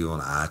review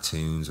on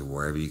iTunes or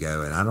wherever you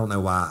go. And I don't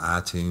know why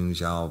iTunes,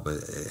 y'all,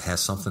 but it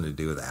has something to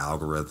do with the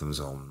algorithms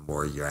on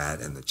where you're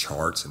at in the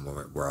charts, and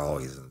we're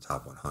always in the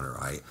top 100,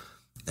 right?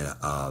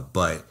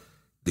 But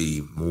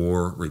the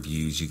more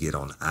reviews you get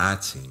on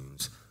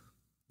iTunes,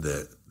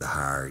 the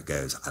higher it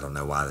goes. I don't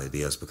know why that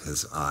is,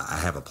 because I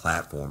have a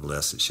platform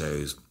list that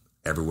shows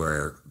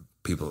everywhere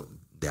people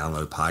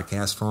download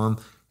podcasts from,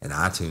 and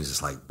iTunes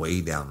is like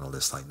way down the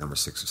list, like number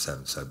 6 or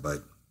 7. So,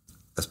 but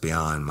that's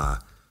beyond my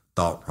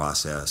thought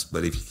process.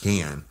 But if you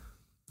can,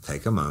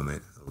 take a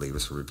moment, leave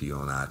us a review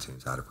on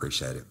iTunes. I'd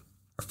appreciate it.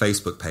 Our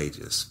Facebook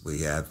pages,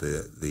 we have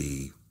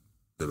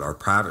our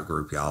private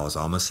group, y'all, is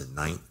almost at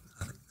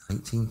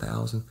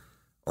 19,000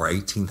 or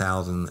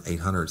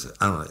 18,800.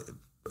 I don't know.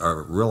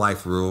 Our Real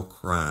Life, Real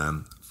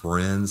Crime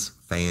Friends,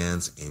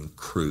 Fans, and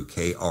Crew,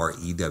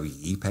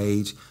 KREWE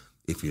page.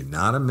 If you're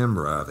not a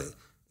member of it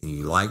and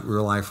you like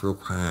Real Life, Real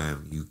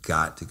Crime, you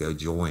got to go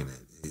join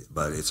it.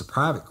 But it's a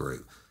private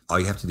group. All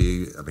you have to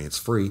do, it's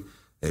free.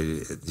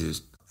 It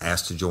just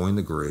ask to join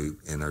the group,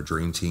 and our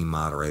Dream Team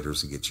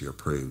moderators will get you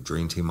approved.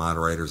 Dream Team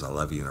moderators, I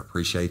love you and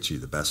appreciate you,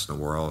 the best in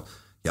the world.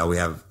 Yeah, we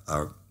have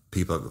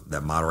people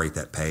that moderate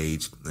that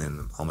page,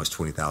 and almost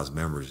 20,000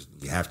 members.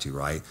 You have to,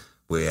 right?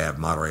 We have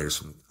moderators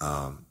from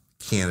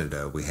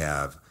Canada. We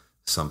have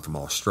some from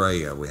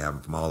Australia. We have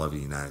them from all over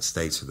the United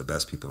States, who are the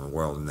best people in the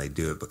world, and they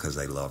do it because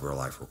they love Real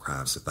Life, Real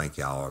Crime. So thank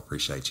y'all. I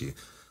appreciate you.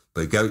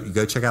 But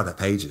go check out that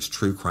page. It's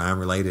true crime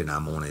related, and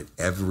I'm on it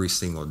every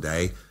single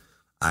day.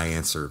 I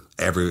answer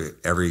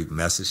every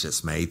message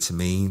that's made to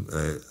me,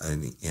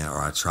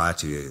 or I try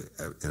to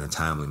in a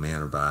timely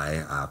manner. But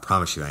I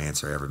promise you, I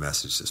answer every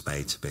message that's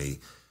made to me.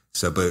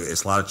 So, but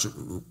it's a lot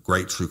of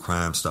great true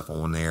crime stuff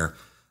on there.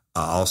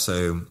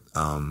 Also,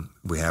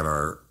 we have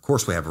our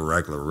course, we have a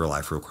regular Real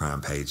Life, Real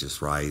Crime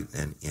pages, right,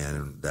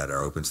 and that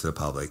are open to the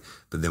public.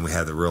 But then we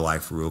have the Real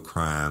Life, Real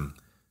Crime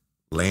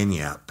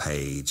Lanyap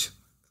page,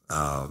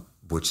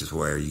 which is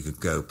where you can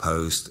go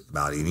post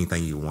about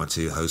anything you want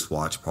to, host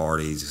watch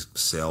parties,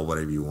 sell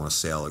whatever you want to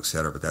sell,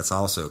 etc. But that's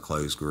also a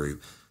closed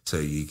group, so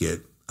you get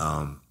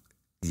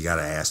you got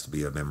to ask to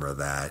be a member of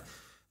that,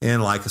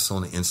 and like us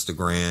on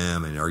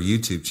Instagram and our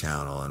YouTube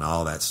channel and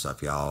all that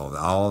stuff, y'all.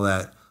 All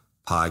that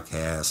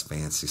podcast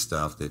fancy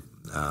stuff that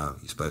you're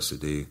supposed to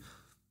do.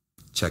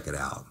 Check it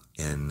out,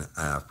 and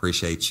I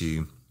appreciate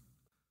you.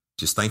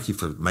 Just thank you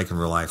for making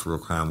Real Life, Real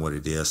Crime what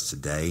it is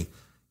today.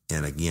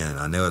 And again,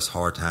 I know it's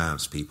hard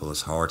times, people.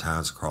 It's hard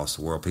times across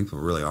the world. People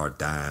really are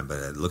dying, but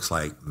it looks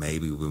like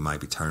maybe we might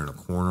be turning a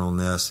corner on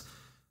this.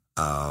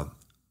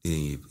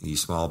 You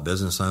small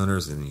business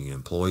owners and you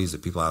employees, the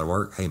people out of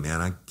work, hey, man,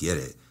 I get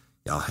it.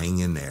 Y'all hang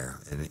in there.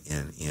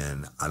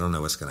 And I don't know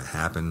what's going to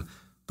happen,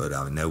 but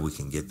I know we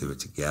can get through it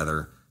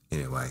together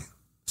anyway.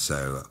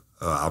 So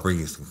I'll bring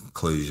you to the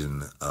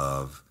conclusion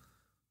of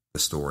the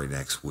story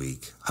next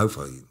week.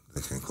 Hopefully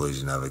the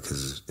conclusion of it,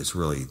 because it's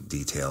really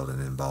detailed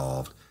and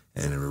involved.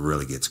 And it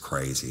really gets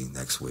crazy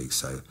next week.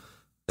 So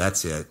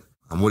that's it.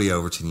 I'm Woody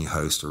Overton, your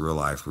host of Real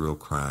Life, Real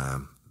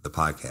Crime, the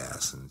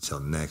podcast. And until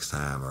next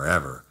time or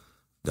ever,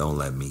 don't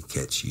let me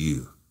catch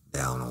you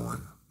down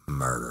on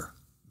Murder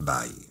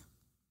by You.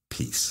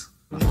 Peace.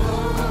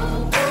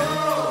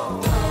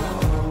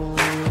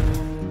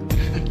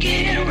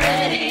 Get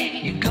ready,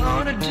 you're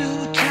gonna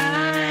do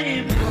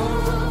time.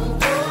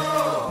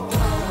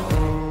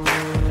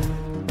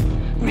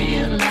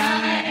 Real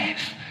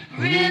life,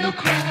 real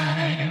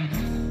crime.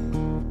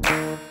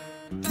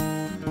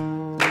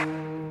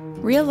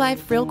 Real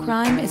Life, Real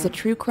Crime is a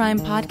true crime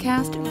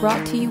podcast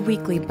brought to you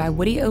weekly by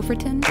Woody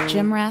Overton,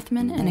 Jim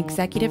Rathman, and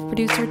executive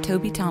producer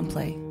Toby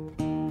Tomplay.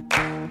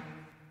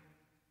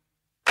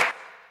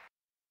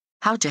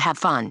 How to have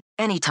fun,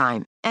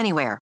 anytime,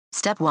 anywhere.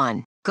 Step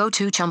 1. Go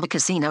to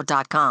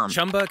ChumbaCasino.com.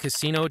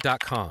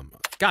 ChumbaCasino.com.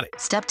 Got it.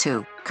 Step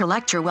 2.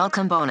 Collect your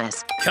welcome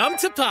bonus. Come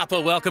to Papa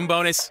welcome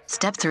bonus.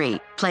 Step 3.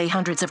 Play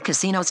hundreds of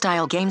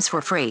casino-style games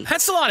for free.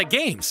 That's a lot of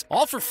games.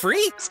 All for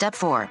free? Step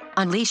 4.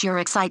 Unleash your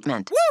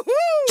excitement. Woohoo!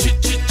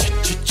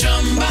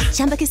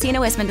 Chumba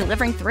Casino has been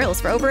delivering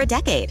thrills for over a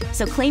decade.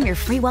 So claim your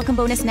free welcome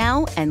bonus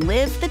now and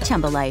live the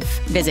Chumba life.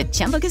 Visit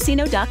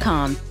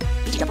ChumbaCasino.com.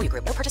 VGW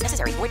Group. No purchase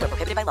necessary. Void where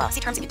prohibited by law.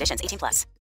 See terms and conditions. 18+.